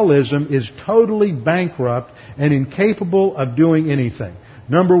Baalism is totally bankrupt and incapable of doing anything.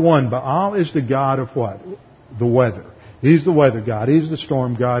 Number one, Baal is the god of what? The weather. He's the weather god. He's the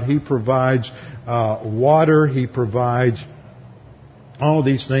storm god. He provides water. He provides all of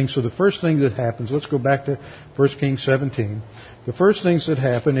these things. So the first thing that happens, let's go back to 1 Kings 17. The first things that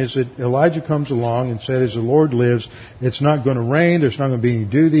happen is that Elijah comes along and said, as the Lord lives, it's not going to rain. There's not going to be any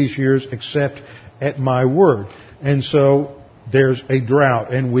dew these years except at my word. And so there's a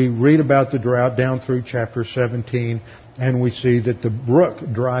drought. And we read about the drought down through chapter 17. And we see that the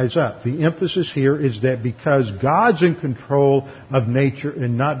brook dries up. The emphasis here is that because God's in control of nature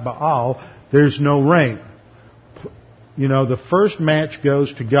and not Baal, there's no rain. You know, the first match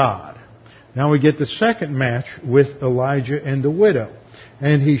goes to God. Now we get the second match with Elijah and the widow.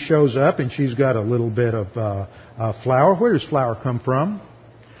 And he shows up and she's got a little bit of flour. Where does flour come from?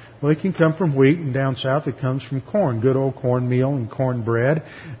 Well, it can come from wheat, and down south it comes from corn, good old cornmeal and cornbread.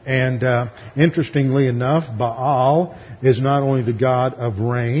 And interestingly enough, Baal is not only the god of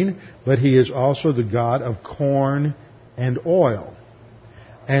rain, but he is also the god of corn and oil.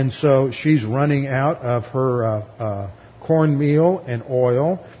 And so she's running out of her cornmeal and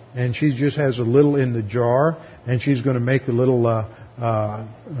oil, and she just has a little in the jar, and she's going to make a little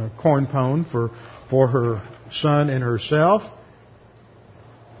corn pone for her son and herself.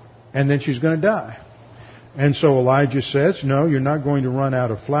 And then she's going to die. And so Elijah says, no, you're not going to run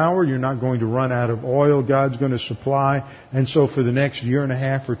out of flour. You're not going to run out of oil. God's going to supply. And so for the next year and a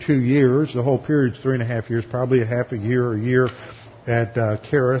half or 2 years, the whole period's 3.5 years, probably a half a year or a year at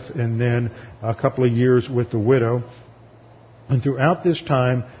Kerith, and then a couple of years with the widow. And throughout this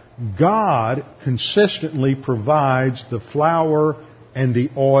time, God consistently provides the flour and the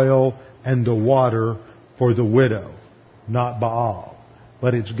oil and the water for the widow, not Baal.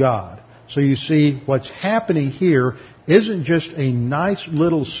 But it's God. So you see, what's happening here isn't just a nice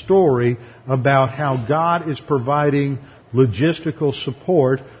little story about how God is providing logistical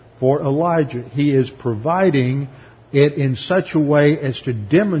support for Elijah. He is providing it in such a way as to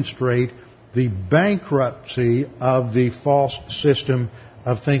demonstrate the bankruptcy of the false system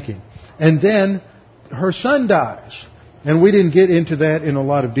of thinking. And then her son dies. And we didn't get into that in a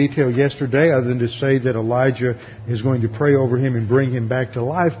lot of detail yesterday, other than to say that Elijah is going to pray over him and bring him back to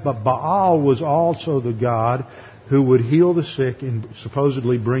life. But Baal was also the god who would heal the sick and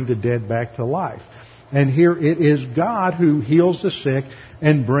supposedly bring the dead back to life. And here it is God who heals the sick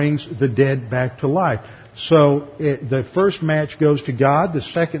and brings the dead back to life. So the first match goes to God, the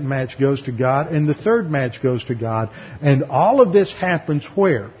second match goes to God, and the third match goes to God. And all of this happens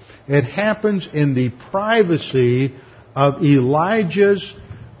where? It happens in the privacy of Elijah's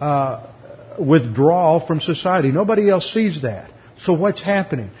withdrawal from society. Nobody else sees that. So what's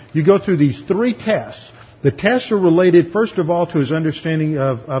happening? You go through these 3 tests. The tests are related, first of all, to his understanding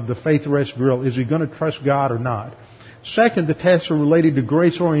of the faith rest drill. Is he going to trust God or not? Second, the tests are related to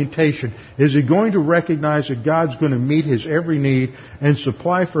grace orientation. Is he going to recognize that God's going to meet his every need and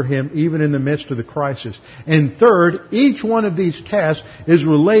supply for him even in the midst of the crisis? And third, each one of these tests is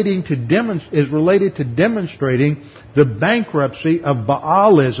related to demonstrating the bankruptcy of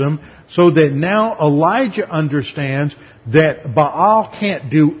Baalism, so that now Elijah understands that Baal can't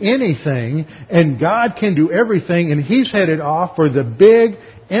do anything and God can do everything, and he's headed off for the big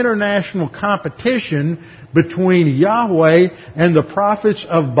international competition between Yahweh and the prophets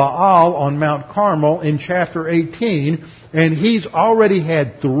of Baal on Mount Carmel in chapter 18. And he's already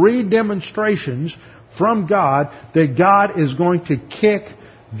had 3 demonstrations from God that God is going to kick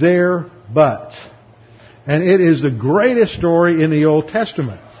their butts. And it is the greatest story in the Old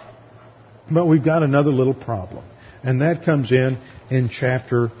Testament. But we've got another little problem. And that comes in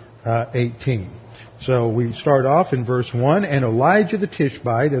chapter 18. So we start off in verse 1, and Elijah the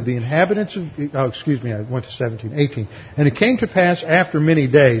Tishbite of the inhabitants of, I went to 18. And it came to pass after many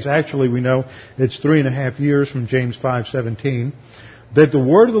days, actually we know it's 3.5 years from James 5:17, that the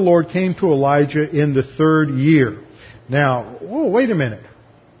word of the Lord came to Elijah in the 3rd year. Now, wait a minute.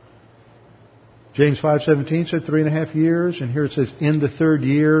 James 5:17 said 3.5 years, and here it says in the 3rd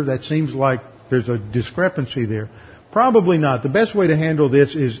year. That seems like there's a discrepancy there. Probably not. The best way to handle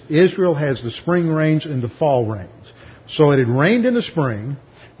this is Israel has the spring rains and the fall rains. So it had rained in the spring.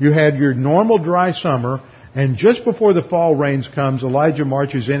 You had your normal dry summer. And just before the fall rains comes, Elijah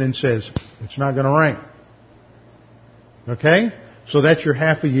marches in and says, it's not going to rain. Okay? So that's your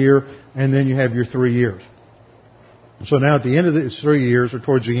half a year, and then you have your 3 years. So now at the end of these 3 years, or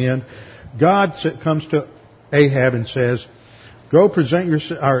towards the end, God comes to Ahab and says, "Go present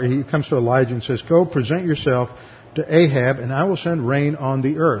yourself," or he comes to Elijah and says, "Go present yourself to Ahab, and I will send rain on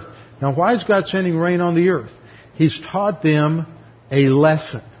the earth." Now, why is God sending rain on the earth? He's taught them a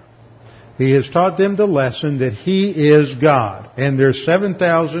lesson. He has taught them the lesson that He is God. And there's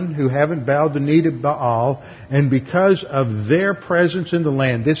 7,000 who haven't bowed the knee to Baal, and because of their presence in the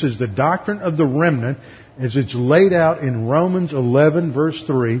land, this is the doctrine of the remnant, as it's laid out in Romans 11, verse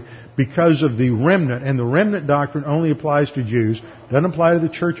 3, because of the remnant, and the remnant doctrine only applies to Jews, doesn't apply to the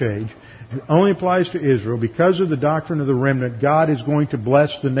church age, it only applies to Israel. Because of the doctrine of the remnant, God is going to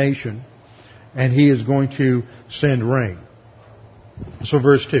bless the nation, and He is going to send rain. So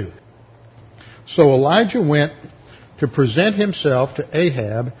verse 2. So Elijah went to present himself to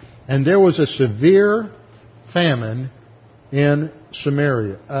Ahab, and there was a severe famine in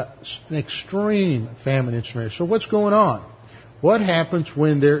Samaria, an extreme famine in Samaria. So what's going on? What happens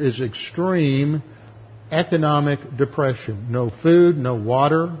when there is extreme economic depression? No food, no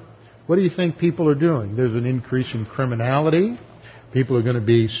water. What do you think people are doing? There's an increase in criminality. People are going to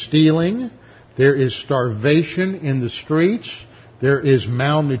be stealing. There is starvation in the streets. There is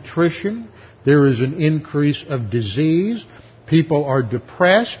malnutrition. There is an increase of disease. People are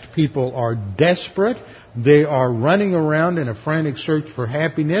depressed. People are desperate. They are running around in a frantic search for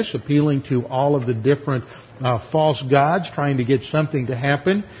happiness, appealing to all of the different false gods, trying to get something to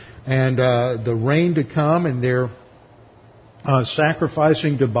happen, and the rain to come, and they're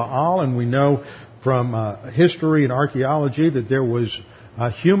sacrificing to Baal. And we know from history and archaeology that there was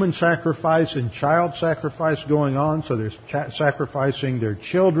human sacrifice and child sacrifice going on. So they're sacrificing their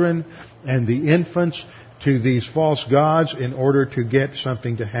children and the infants to these false gods in order to get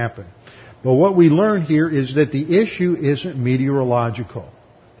something to happen. But what we learn here is that the issue isn't meteorological.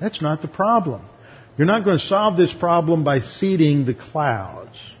 That's not the problem. You're not going to solve this problem by seeding the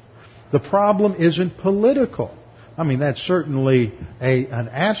clouds. The problem isn't political. I mean, that's certainly an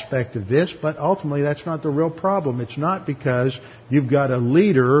aspect of this, but ultimately that's not the real problem. It's not because you've got a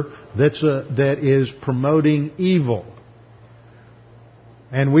leader that is promoting evil.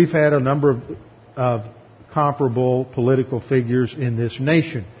 And we've had a number of comparable political figures in this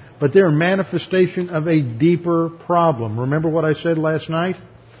nation. But they're a manifestation of a deeper problem. Remember what I said last night?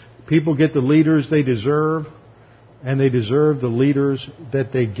 People get the leaders they deserve, and they deserve the leaders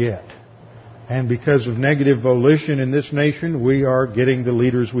that they get. And because of negative volition in this nation, we are getting the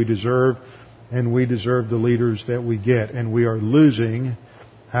leaders we deserve, and we deserve the leaders that we get. And we are losing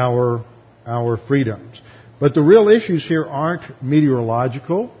our freedoms. But the real issues here aren't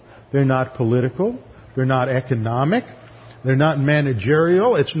meteorological. They're not political. They're not economic. They're not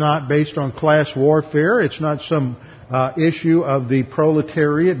managerial. It's not based on class warfare. It's not some issue of the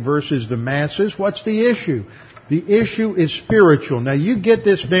proletariat versus the masses. What's the issue? The issue is spiritual. Now you get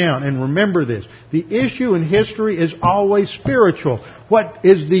this down and remember this. The issue in history is always spiritual. What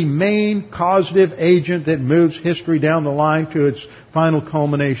is the main causative agent that moves history down the line to its final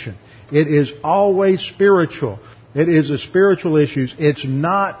culmination? It is always spiritual. It is a spiritual issue. It's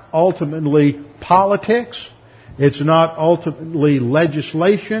not ultimately politics. It's not ultimately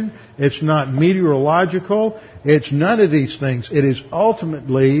legislation. It's not meteorological. It's none of these things. It is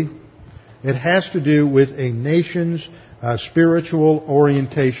ultimately, it has to do with a nation's spiritual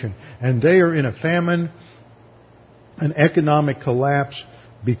orientation. And they are in a famine, an economic collapse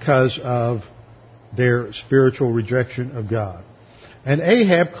because of their spiritual rejection of God. And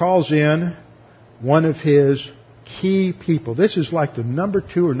Ahab calls in one of his key people. This is like the number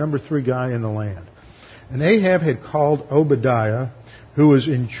 2 or number 3 guy in the land. And Ahab had called Obadiah, who was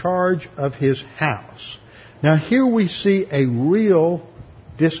in charge of his house. Now here we see a real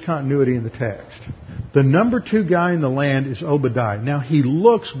discontinuity in the text. The number 2 guy in the land is Obadiah. Now he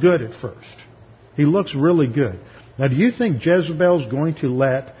looks good at first. He looks really good. Now do you think Jezebel's going to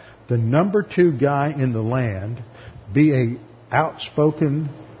let the number 2 guy in the land be a outspoken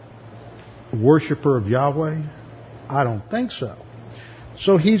worshiper of Yahweh? I don't think so.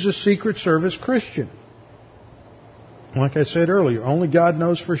 So he's a Secret Service Christian. Like I said earlier, only God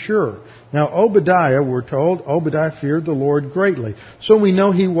knows for sure. Now Obadiah, we're told, Obadiah feared the Lord greatly. So we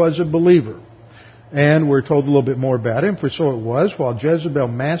know he was a believer. And we're told a little bit more about him. For so it was, while Jezebel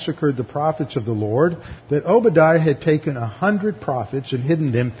massacred the prophets of the Lord, that Obadiah had taken 100 prophets and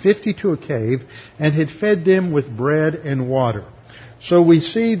hidden them 50 to a cave, and had fed them with bread and water. So we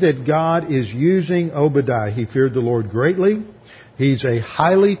see that God is using Obadiah. He feared the Lord greatly. He's a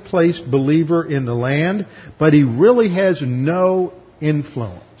highly placed believer in the land, but he really has no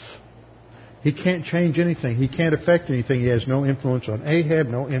influence. He can't change anything. He can't affect anything. He has no influence on Ahab,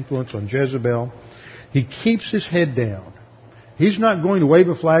 no influence on Jezebel. He keeps his head down. He's not going to wave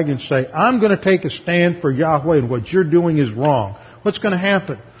a flag and say, I'm going to take a stand for Yahweh and what you're doing is wrong. What's going to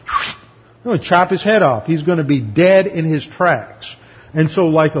happen? He's going to chop his head off. He's going to be dead in his tracks. And so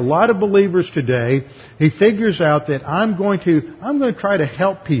like a lot of believers today, he figures out that I'm going to try to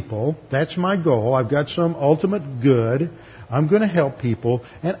help people. That's my goal. I've got some ultimate good. I'm going to help people,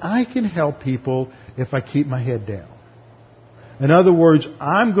 and I can help people if I keep my head down. In other words,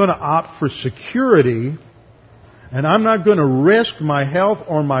 I'm going to opt for security, and I'm not going to risk my health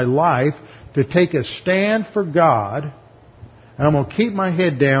or my life to take a stand for God, and I'm going to keep my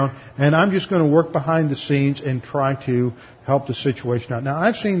head down, and I'm just going to work behind the scenes and try to help the situation out. Now,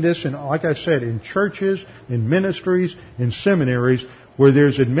 I've seen this, like I said, in churches, in ministries, in seminaries, where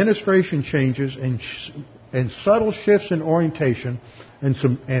there's administration changes and subtle shifts in orientation,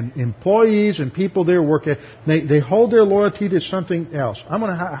 and employees and people there work at, they hold their loyalty to something else. I'm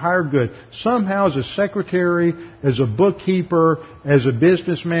going to hire good. Somehow as a secretary, as a bookkeeper, as a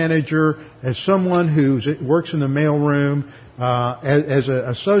business manager, as someone who works in the mailroom, as an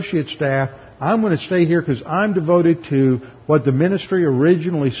associate staff, I'm going to stay here because I'm devoted to what the ministry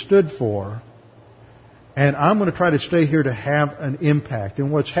originally stood for. And I'm going to try to stay here to have an impact.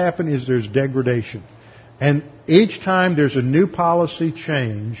 And what's happened is there's degradation. And each time there's a new policy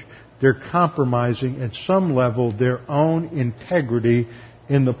change, they're compromising at some level their own integrity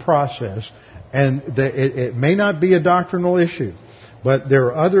in the process. And it may not be a doctrinal issue, but there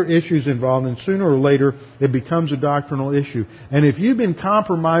are other issues involved, and sooner or later it becomes a doctrinal issue. And if you've been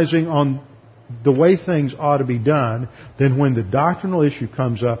compromising on the way things ought to be done, then when the doctrinal issue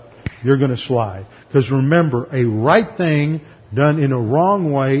comes up, you're going to slide. Because remember, a right thing done in a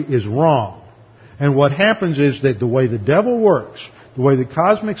wrong way is wrong. And what happens is that the way the devil works, the way the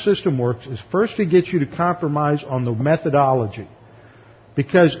cosmic system works, is first he gets you to compromise on the methodology.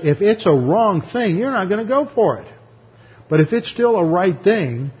 Because if it's a wrong thing, you're not going to go for it. But if it's still a right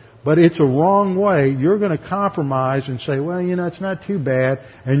thing, but it's a wrong way, you're going to compromise and say, well, it's not too bad.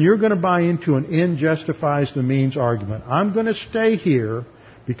 And you're going to buy into an end justifies the means argument. I'm going to stay here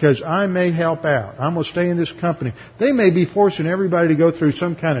because I may help out. I'm going to stay in this company. They may be forcing everybody to go through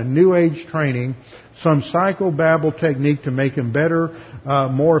some kind of New Age training, some psychobabble technique to make them better,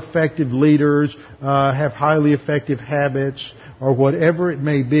 more effective leaders, have highly effective habits, or whatever it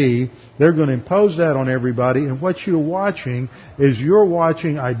may be. They're going to impose that on everybody. And what you're watching is you're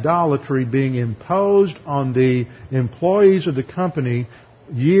watching idolatry being imposed on the employees of the company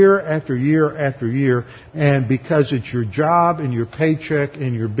year after year after year, and because it's your job and your paycheck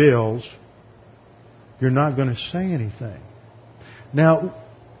and your bills, you're not going to say anything. Now,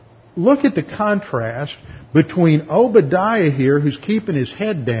 look at the contrast between Obadiah here, who's keeping his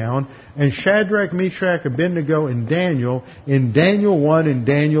head down, and Shadrach, Meshach, Abednego, and Daniel in Daniel 1 and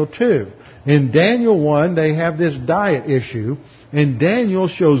Daniel 2. In Daniel 1, they have this diet issue, and Daniel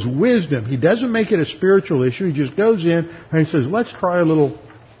shows wisdom. He doesn't make it a spiritual issue. He just goes in and he says, let's try a little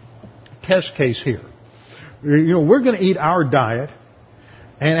test case here. We're going to eat our diet,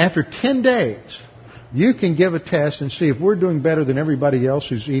 and after 10 days, you can give a test and see if we're doing better than everybody else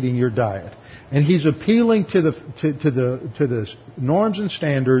who's eating your diet. And he's appealing to the norms and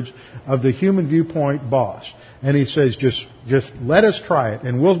standards of the human viewpoint boss. And he says, just let us try it,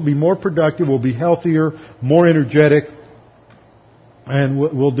 and we'll be more productive, we'll be healthier, more energetic, and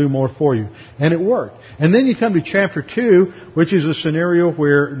we'll do more for you. And it worked. And then you come to chapter 2, which is a scenario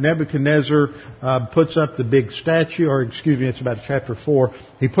where Nebuchadnezzar puts up the big statue, it's about chapter 4.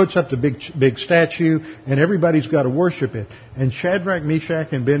 He puts up the big statue, and everybody's got to worship it. And Shadrach, Meshach,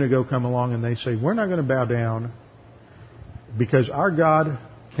 and Abednego come along, and they say, we're not going to bow down because our God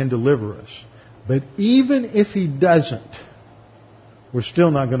can deliver us. But even if He doesn't, we're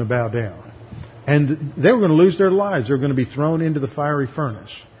still not going to bow down. And they were going to lose their lives. They were going to be thrown into the fiery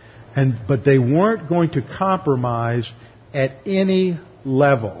furnace. But they weren't going to compromise at any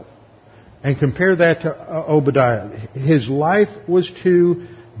level. And compare that to Obadiah. His life was too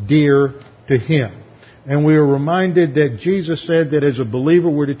dear to him. And we are reminded that Jesus said that as a believer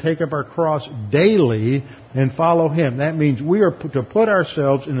we're to take up our cross daily and follow Him. That means we are to put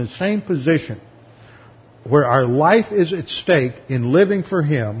ourselves in the same position where our life is at stake in living for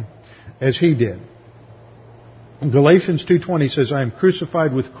Him as He did. Galatians 2:20 says, I am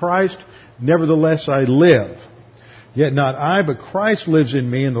crucified with Christ, nevertheless I live. Yet not I, but Christ lives in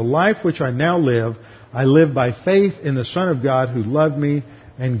me, and the life which I now live, I live by faith in the Son of God who loved me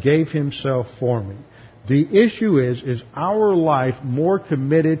and gave Himself for me. The issue is our life more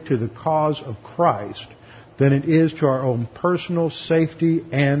committed to the cause of Christ than it is to our own personal safety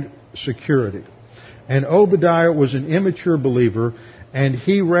and security? And Obadiah was an immature believer, And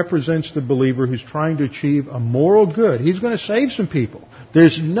he represents the believer who's trying to achieve a moral good. He's going to save some people.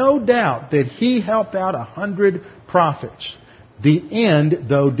 There's no doubt that he helped out 100 prophets. The end,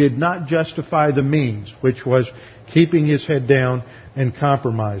 though, did not justify the means, which was keeping his head down and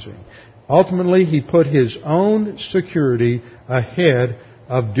compromising. Ultimately, he put his own security ahead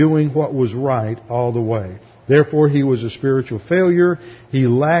of doing what was right all the way. Therefore, he was a spiritual failure. He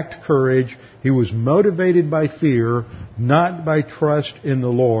lacked courage. He was motivated by fear, not by trust in the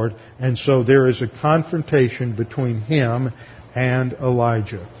Lord. And so there is a confrontation between him and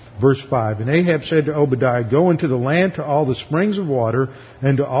Elijah. Verse 5, and Ahab said to Obadiah, go into the land to all the springs of water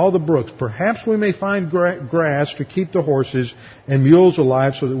and to all the brooks. Perhaps we may find grass to keep the horses and mules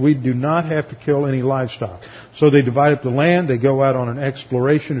alive so that we do not have to kill any livestock. So they divide up the land. They go out on an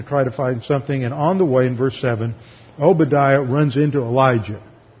exploration to try to find something. And on the way, in verse 7, Obadiah runs into Elijah.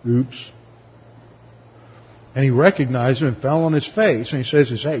 Oops. And he recognized him and fell on his face. And he says,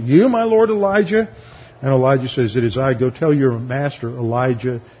 is that you, my lord Elijah? And Elijah says, it is I. Go tell your master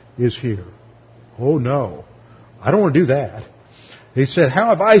Elijah is here. Oh no, I don't want to do that. He said, how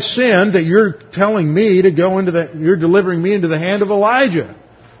have I sinned that you're telling me to go you're delivering me into the hand of Elijah?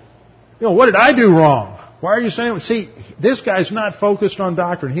 What did I do wrong? Why are you saying? See, this guy's not focused on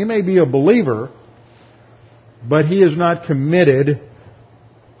doctrine. He may be a believer, but he is not committed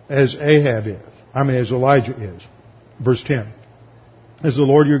as as Elijah is. Verse 10. As the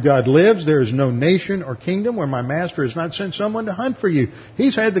Lord your God lives, there is no nation or kingdom where my master has not sent someone to hunt for you.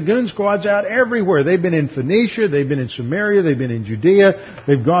 He's had the goon squads out everywhere. They've been in Phoenicia, they've been in Samaria, they've been in Judea,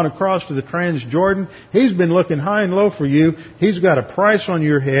 they've gone across to the Transjordan. He's been looking high and low for you. He's got a price on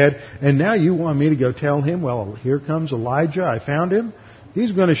your head, and now you want me to go tell him, well, here comes Elijah, I found him.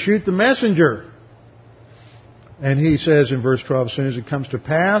 He's going to shoot the messenger. And he says in verse 12, as soon as it comes to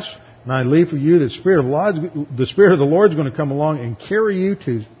pass, and I leave for you the Spirit of the Lord is going to come along and carry you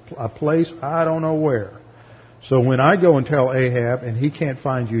to a place I don't know where. So when I go and tell Ahab and he can't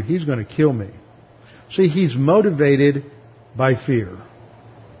find you, he's going to kill me. See, he's motivated by fear.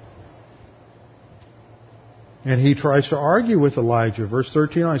 And he tries to argue with Elijah. Verse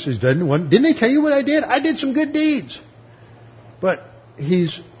 13, he says, didn't he tell you what I did? I did some good deeds. But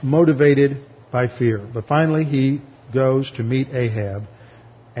he's motivated by fear. But finally he goes to meet Ahab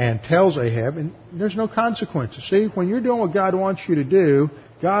and tells Ahab, and there's no consequences. See, when you're doing what God wants you to do,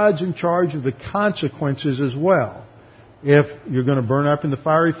 God's in charge of the consequences as well. If you're going to burn up in the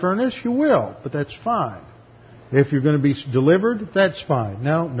fiery furnace, you will, but that's fine. If you're going to be delivered, that's fine.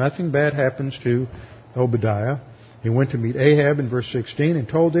 Now, nothing bad happens to Obadiah. He went to meet Ahab in verse 16 and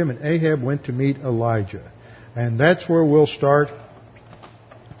told him, and Ahab went to meet Elijah. And that's where we'll start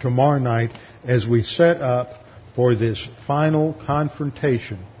tomorrow night as we set up for this final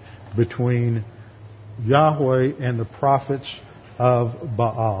confrontation between Yahweh and the prophets of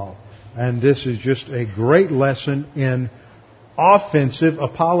Baal. And this is just a great lesson in offensive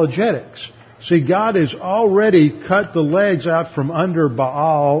apologetics. See, God has already cut the legs out from under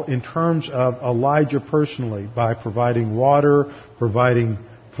Baal in terms of Elijah personally by providing water, providing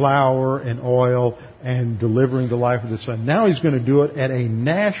flour and oil, and delivering the life of the Son. Now He's going to do it at a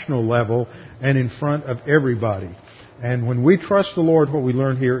national level and in front of everybody. And when we trust the Lord, what we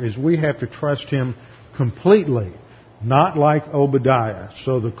learn here is we have to trust Him completely, not like Obadiah.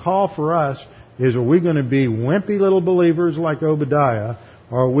 So the call for us is, are we going to be wimpy little believers like Obadiah,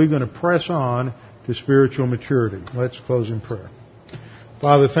 or are we going to press on to spiritual maturity? Let's close in prayer.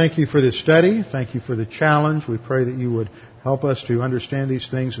 Father, thank you for this study. Thank you for the challenge. We pray that you would help us to understand these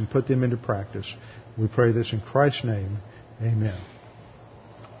things and put them into practice. We pray this in Christ's name. Amen.